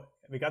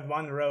got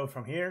one row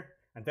from here,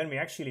 and then we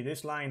actually,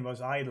 this line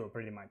was idle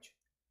pretty much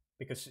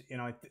because, you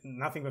know,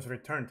 nothing was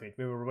returned to it.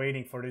 We were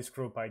waiting for this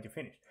group by to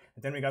finish,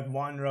 and then we got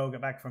one row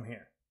back from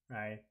here,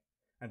 right?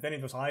 And then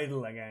it was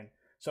idle again.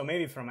 So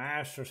maybe from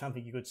Ash or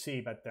something you could see,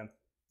 but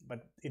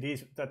it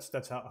is,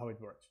 that's how it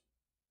works,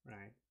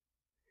 right?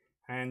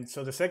 And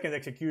so the second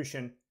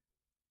execution.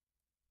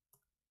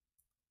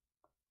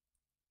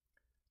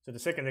 So the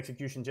second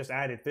execution just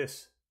added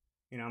this.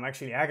 You know, I'm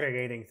actually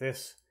aggregating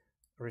this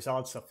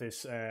results of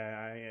this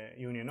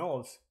union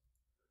nodes.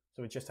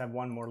 So we just have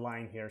one more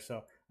line here.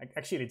 So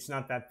actually, it's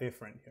not that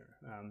different here.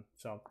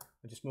 So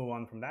I'll just move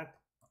on from that.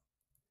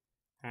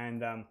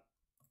 And I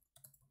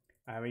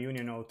have a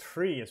union node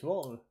 3 as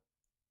well.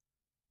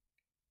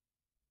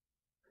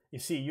 You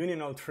see, union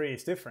node 3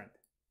 is different.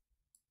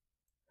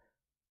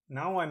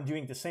 Now I'm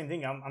doing the same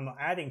thing. I'm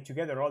adding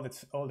together all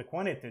the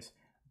quantities,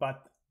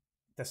 but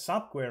the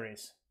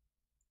subqueries.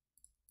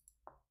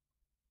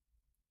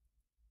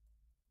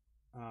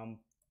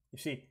 You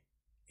see,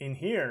 in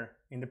here,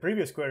 in the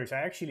previous queries,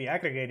 I actually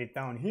aggregated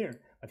down here,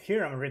 but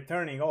here I'm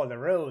returning all the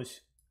rows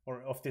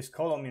or of this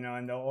column, you know,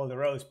 and all the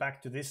rows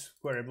back to this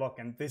query block,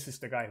 and this is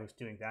the guy who's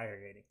doing the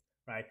aggregating,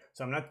 right?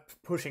 So I'm not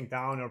pushing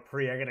down or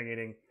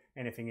pre-aggregating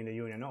anything in the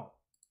union node.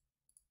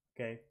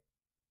 Okay,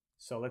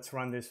 so let's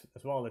run this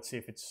as well. Let's see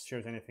if it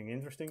shows anything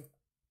interesting.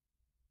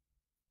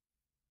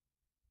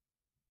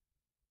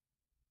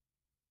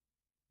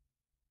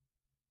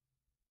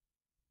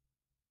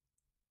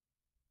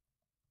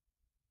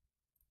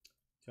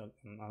 So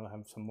I'll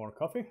have some more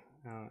coffee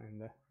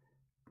and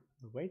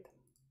wait.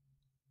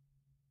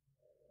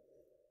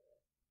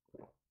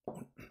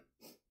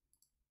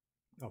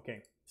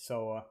 Okay,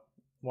 so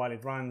while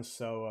it runs,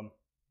 so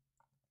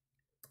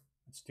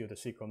let's do the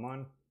SQL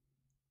mon.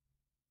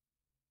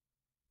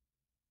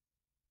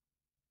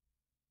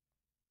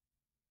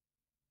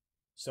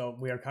 So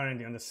we are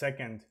currently on the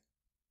second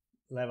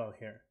level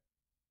here.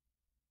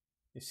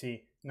 You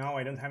see, now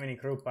I don't have any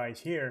group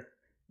bys here.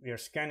 We are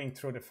scanning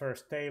through the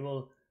first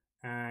table,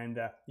 and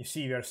you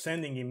see we are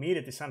sending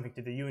immediately something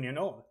to the union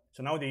all.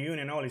 So now the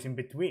union all is in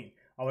between.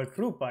 Our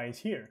group by is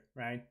here,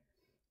 right?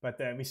 But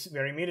we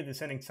are immediately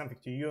sending something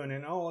to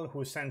union all,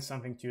 who sends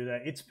something to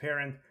its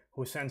parent,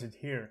 who sends it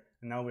here,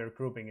 and now we're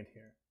grouping it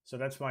here. So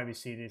that's why we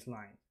see this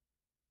line.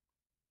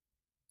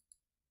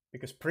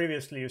 Because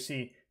previously, you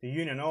see, the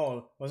union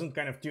all wasn't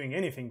kind of doing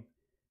anything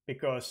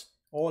because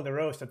all the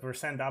rows that were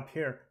sent up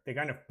here, they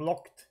kind of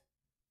blocked.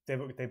 They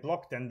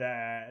blocked and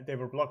they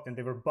were blocked and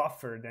they were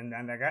buffered and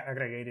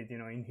aggregated, you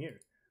know, in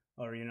here.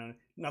 Or, you know,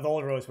 not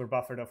all rows were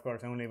buffered, of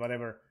course, only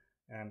whatever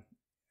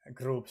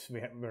groups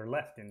were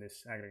left in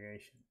this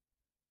aggregation,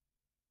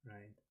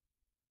 right?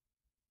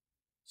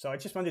 So I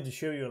just wanted to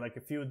show you like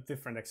a few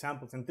different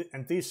examples,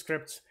 and these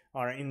scripts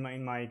are in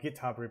my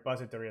GitHub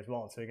repository as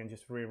well, so you can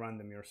just rerun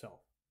them yourself.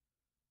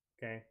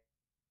 Okay.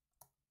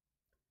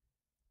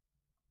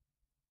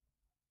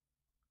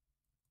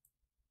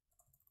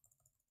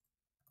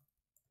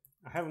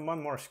 I have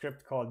one more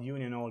script called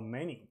union all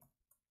many.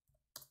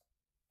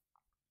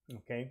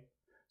 Okay,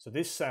 so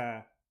this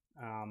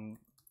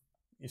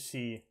you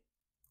see,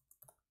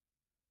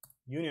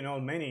 union all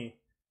many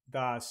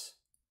does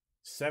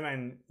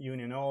 7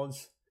 union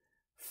alls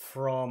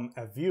from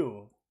a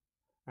view,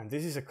 and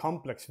this is a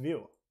complex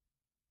view,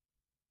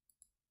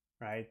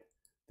 right?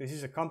 This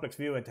is a complex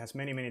view. It has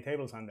many, many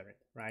tables under it,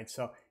 right?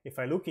 So if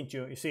I look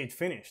into, you see it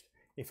finished.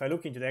 If I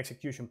look into the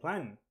execution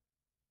plan,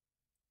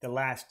 the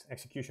last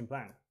execution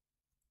plan,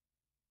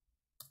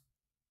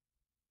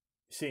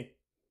 you see,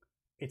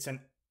 it's an,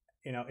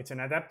 it's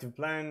an adaptive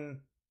plan.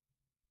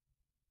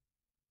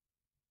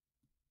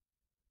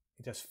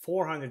 It has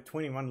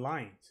 421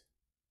 lines,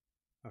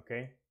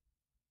 okay?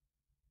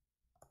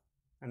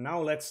 And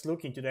now let's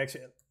look into the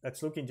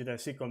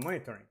SQL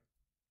monitoring.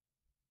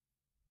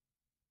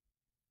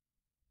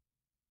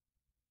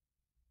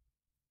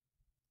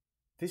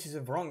 This is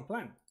a wrong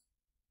plan.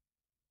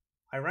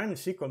 I ran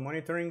SQL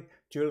monitoring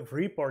to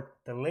report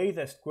the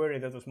latest query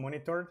that was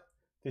monitored.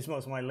 This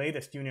was my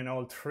latest union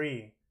all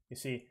 3. You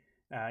see,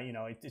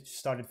 it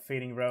started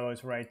feeding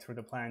rows right through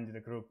the plan to the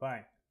group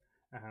by.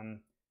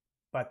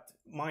 But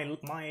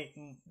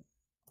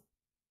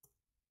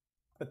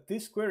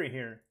this query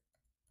here,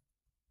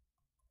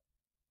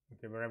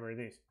 okay, wherever it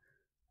is,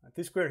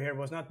 this query here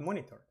was not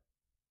monitored.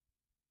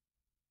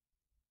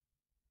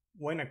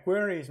 When a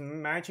query is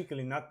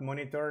magically not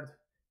monitored,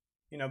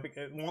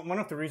 one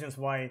of the reasons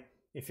why,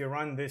 if you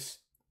run this,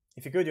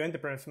 if you go to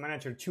Enterprise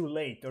Manager too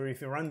late, or if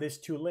you run this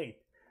too late,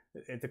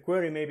 the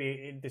query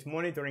maybe, this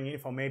monitoring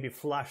info may be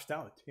flushed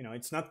out.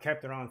 It's not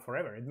kept around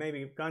forever. It may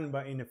be gone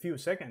by in a few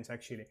seconds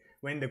actually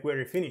when the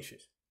query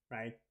finishes,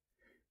 right?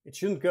 It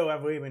shouldn't go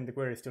away when the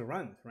query still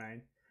runs,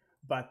 right?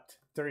 But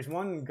there is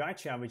one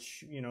gotcha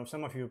which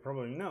some of you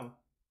probably know.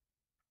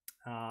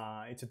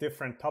 It's a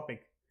different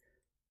topic.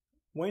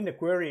 When the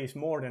query is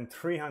more than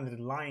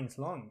 300 lines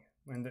long,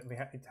 when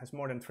it has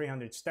more than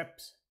 300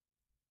 steps,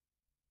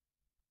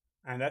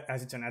 and that,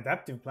 as it's an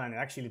adaptive plan,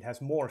 it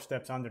has more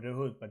steps under the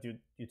hood, but you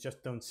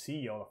just don't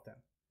see all of them.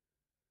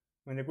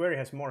 When the query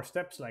has more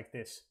steps like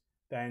this,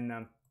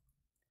 then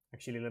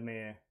actually let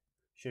me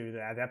show you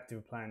the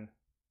adaptive plan.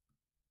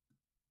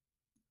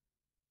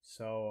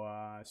 So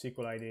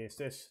SQL ID is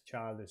this,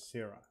 child is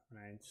 0,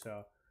 right?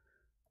 So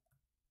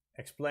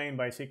explained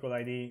by SQL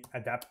ID,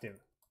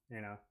 adaptive,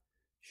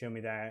 show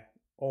me the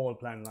all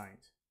plan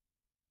lines.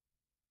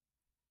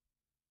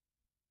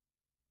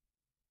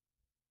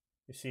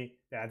 You see,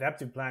 the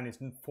adaptive plan is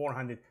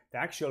 400, the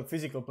actual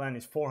physical plan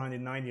is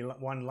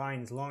 491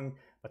 lines long,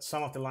 but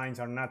some of the lines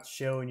are not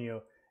shown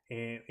you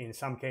in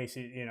some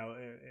cases,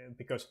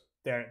 because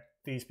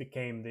these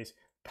became these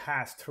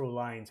pass-through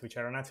lines, which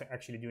are not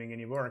actually doing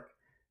any work,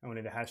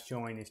 only the hash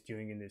join is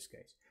doing in this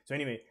case. So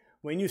anyway,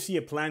 when you see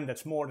a plan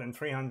that's more than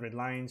 300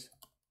 lines,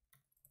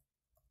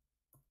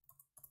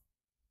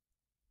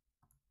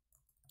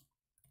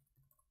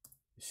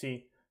 you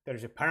see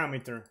there's a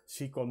parameter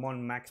SQL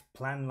max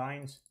plan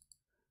lines.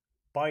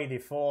 By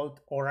default,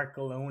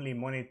 Oracle only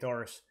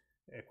monitors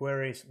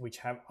queries which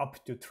have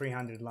up to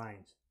 300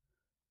 lines.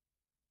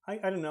 I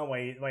don't know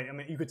why. I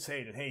mean, you could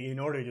say that, hey, in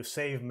order to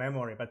save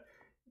memory, but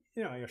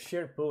your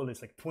shared pool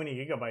is like 20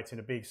 gigabytes in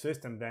a big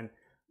system, then,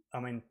 I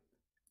mean,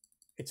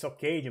 it's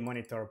okay to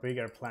monitor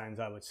bigger plans,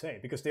 I would say,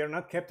 because they are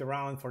not kept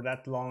around for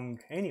that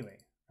long anyway,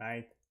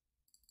 right?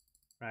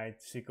 Right,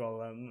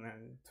 SQL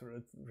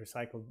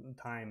recycle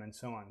time and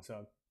so on.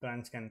 So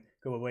plans can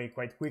go away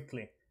quite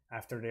quickly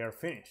after they are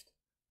finished.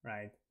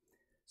 Right.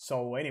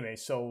 So anyway,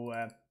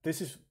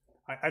 this is,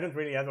 I don't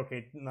really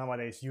advocate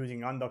nowadays using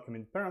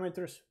undocumented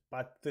parameters,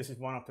 but this is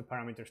one of the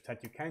parameters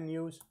that you can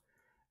use.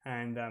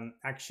 And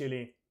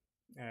actually,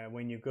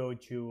 when you go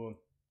to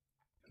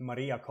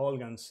Maria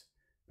Colgan's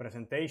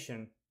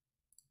presentation,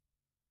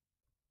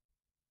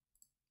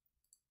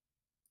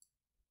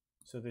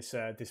 so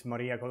this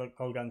Maria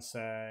Colgan's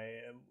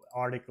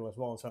article as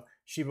well. So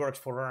she works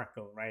for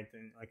Oracle, right,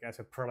 and like as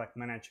a product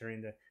manager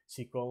in the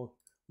SQL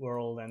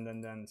world, and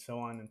then so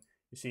on. And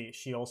you see,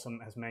 she also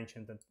has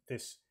mentioned that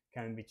this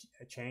can be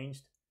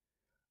changed,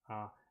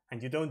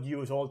 and you don't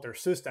use alter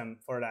system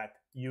for that.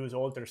 Use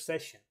alter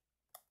session,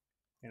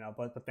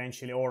 but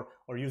potentially, or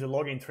use a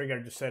login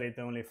trigger to set it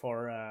only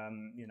for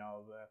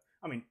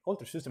I mean,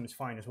 alter system is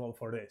fine as well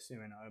for this,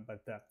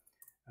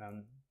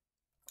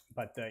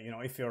 but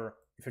if you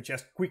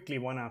just quickly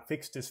want to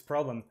fix this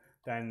problem,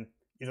 then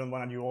you don't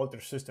want to do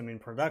alter system in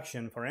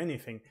production for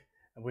anything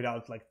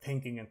without like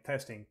thinking and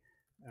testing.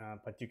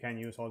 But you can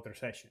use alter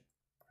session,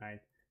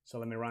 right? So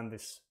let me run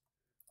this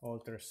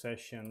alter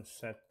session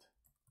set.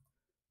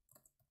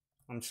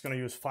 I'm just going to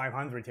use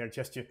 500 here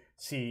just to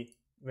see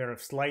we're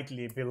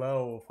slightly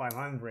below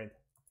 500.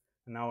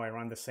 And now I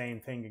run the same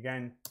thing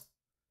again.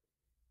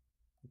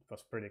 It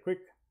was pretty quick.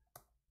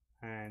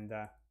 And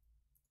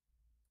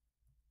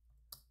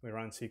we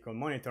run SQL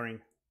monitoring.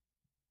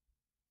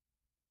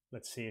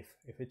 Let's see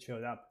if it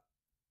showed up.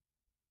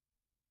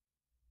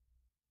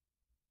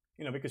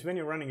 Because when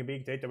you're running a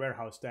big data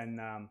warehouse, then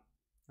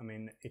I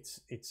mean,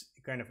 it's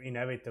kind of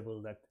inevitable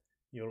that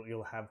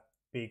you'll have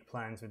big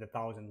plans with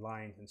 1,000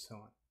 lines and so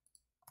on.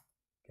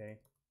 Okay,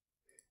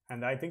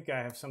 and I think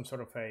I have some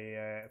sort of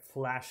a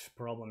flash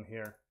problem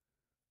here.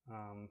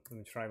 Let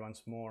me try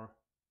once more.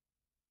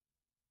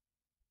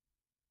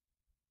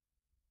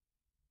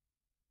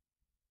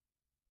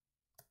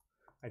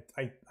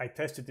 I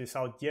tested this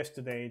out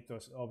yesterday. It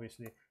was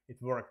obviously,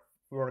 it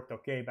worked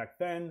okay back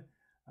then.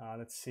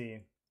 Let's see,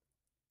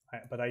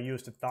 but I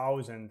used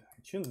 1,000.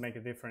 It shouldn't make a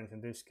difference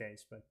in this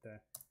case, but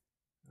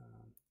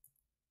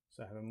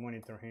so I have a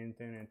monitor hint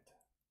in it.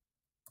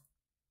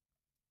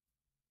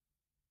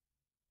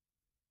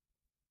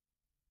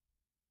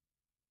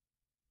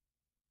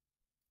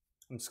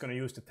 I'm just going to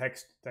use the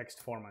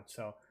text format.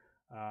 So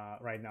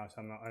right now,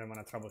 so I don't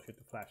want to troubleshoot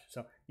the flash.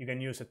 So you can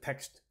use a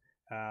text.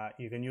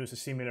 You can use a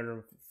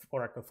similar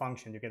Oracle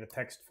function. You get a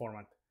text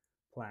format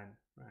plan,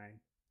 right?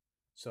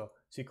 So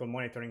SQL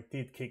monitoring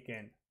did kick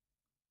in.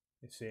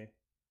 You see,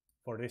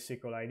 for this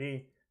SQL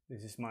ID,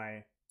 this is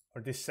my,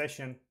 or this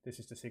session, this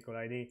is the SQL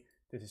ID,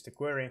 this is the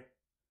query,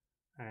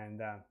 and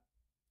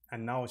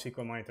now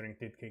SQL monitoring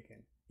did kick in,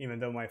 even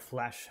though my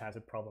Flash has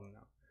a problem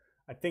now.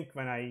 I think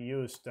when I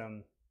used,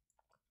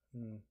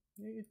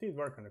 it did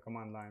work on the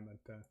command line,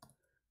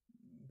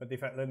 but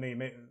if I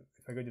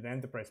go to the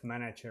Enterprise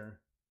Manager,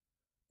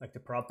 like the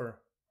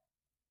proper,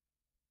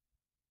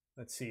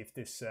 let's see if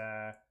this,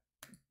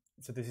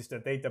 so this is the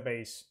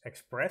Database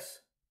Express,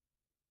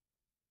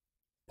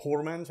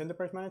 poor man's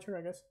Enterprise Manager,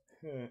 I guess,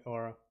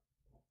 or,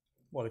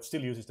 well, it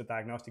still uses the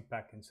diagnostic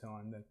pack and so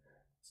on. Then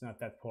it's not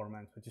that poor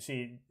man's, but you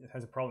see it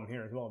has a problem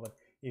here as well. But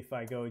if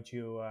I go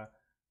to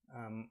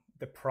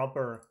the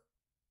proper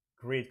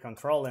grid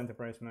control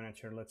Enterprise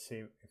Manager, let's see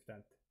if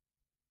that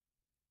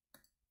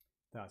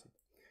does it.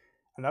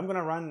 And I'm going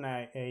to run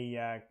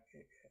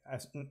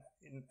as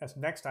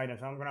next item,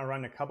 so I'm going to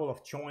run a couple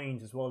of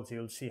joins as well, so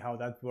you'll see how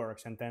that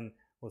works, and then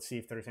we'll see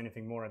if there is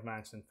anything more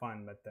advanced and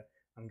fun. But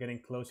I'm getting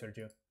closer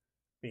to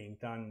being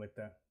done with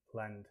the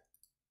planned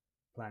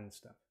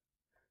stuff.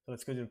 So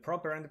let's go to the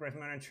proper Enterprise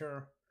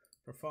Manager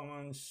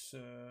performance.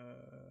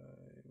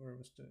 Where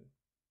was the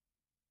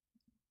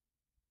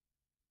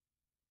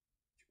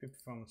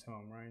performance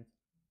home, right?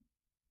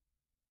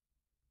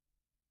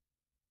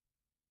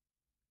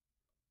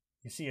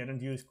 You see, I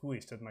don't use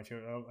GUIs that much.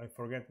 I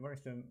forget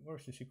where's the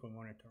SQL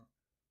monitor.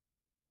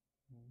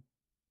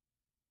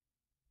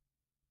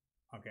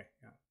 Okay,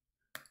 yeah,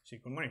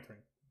 SQL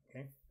monitoring.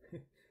 Okay,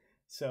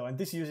 so and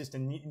this uses the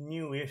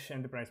newish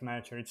Enterprise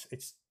Manager.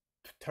 It's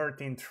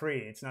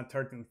 13.3. It's not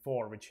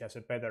 13.4, which has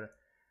a better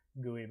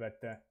GUI.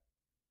 But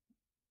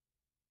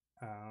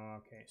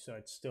okay, so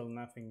it's still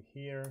nothing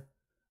here.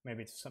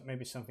 Maybe it's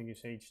something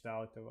is aged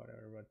out or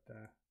whatever. But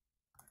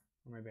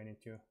or maybe I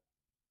need to.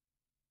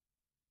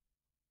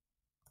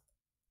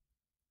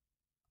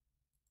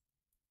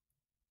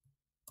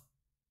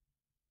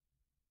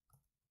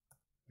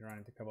 Run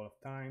it a couple of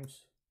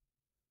times.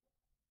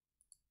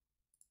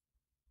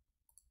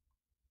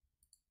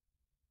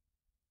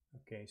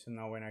 Okay, so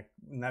now when I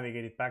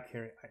navigate it back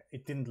here,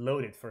 it didn't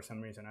load it for some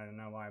reason. I don't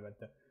know why,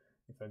 but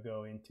if I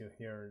go into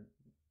here,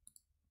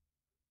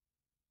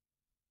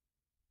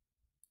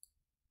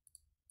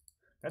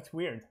 that's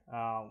weird.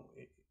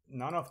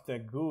 None of the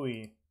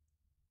GUI.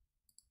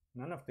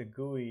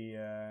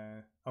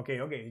 Okay,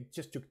 it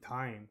just took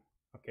time.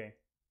 Okay,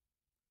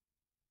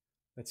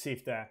 let's see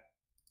if the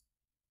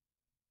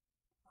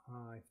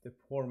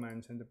poor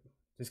man's and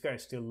this guy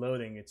is still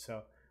loading it.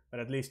 So, but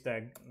at least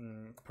the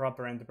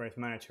proper Enterprise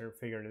Manager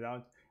figured it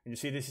out. And you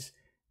see, this is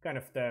kind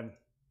of the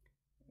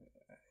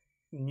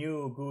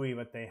new GUI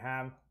that they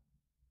have.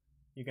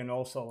 You can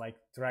also like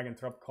drag and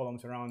drop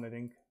columns around. I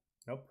think.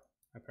 Nope,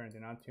 apparently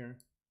not here.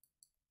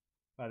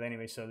 But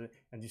anyway, so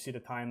and you see the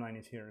timeline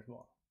is here as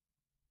well.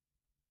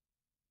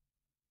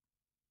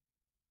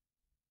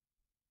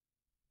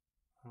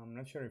 I'm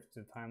not sure if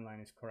the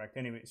timeline is correct.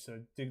 Anyway, so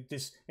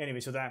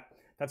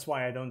that's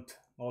why I don't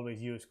always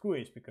use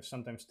GUIs, because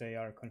sometimes they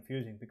are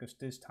confusing, because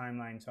these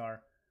timelines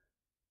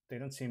they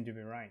don't seem to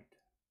be right.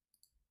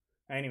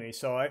 Anyway,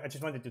 so I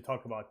just wanted to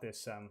talk about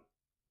this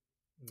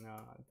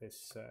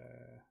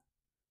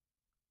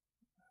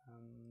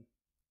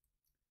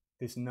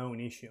this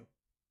known issue.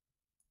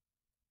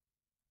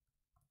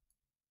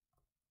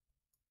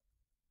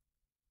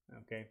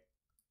 Okay,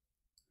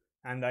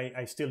 and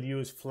I still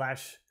use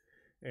Flash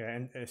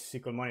and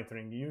SQL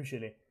monitoring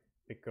usually,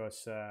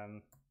 because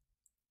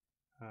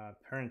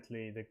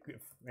apparently the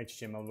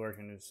HTML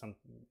version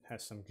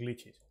has some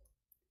glitches.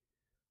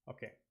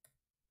 Okay,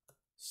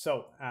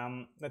 so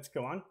let's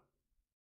go on.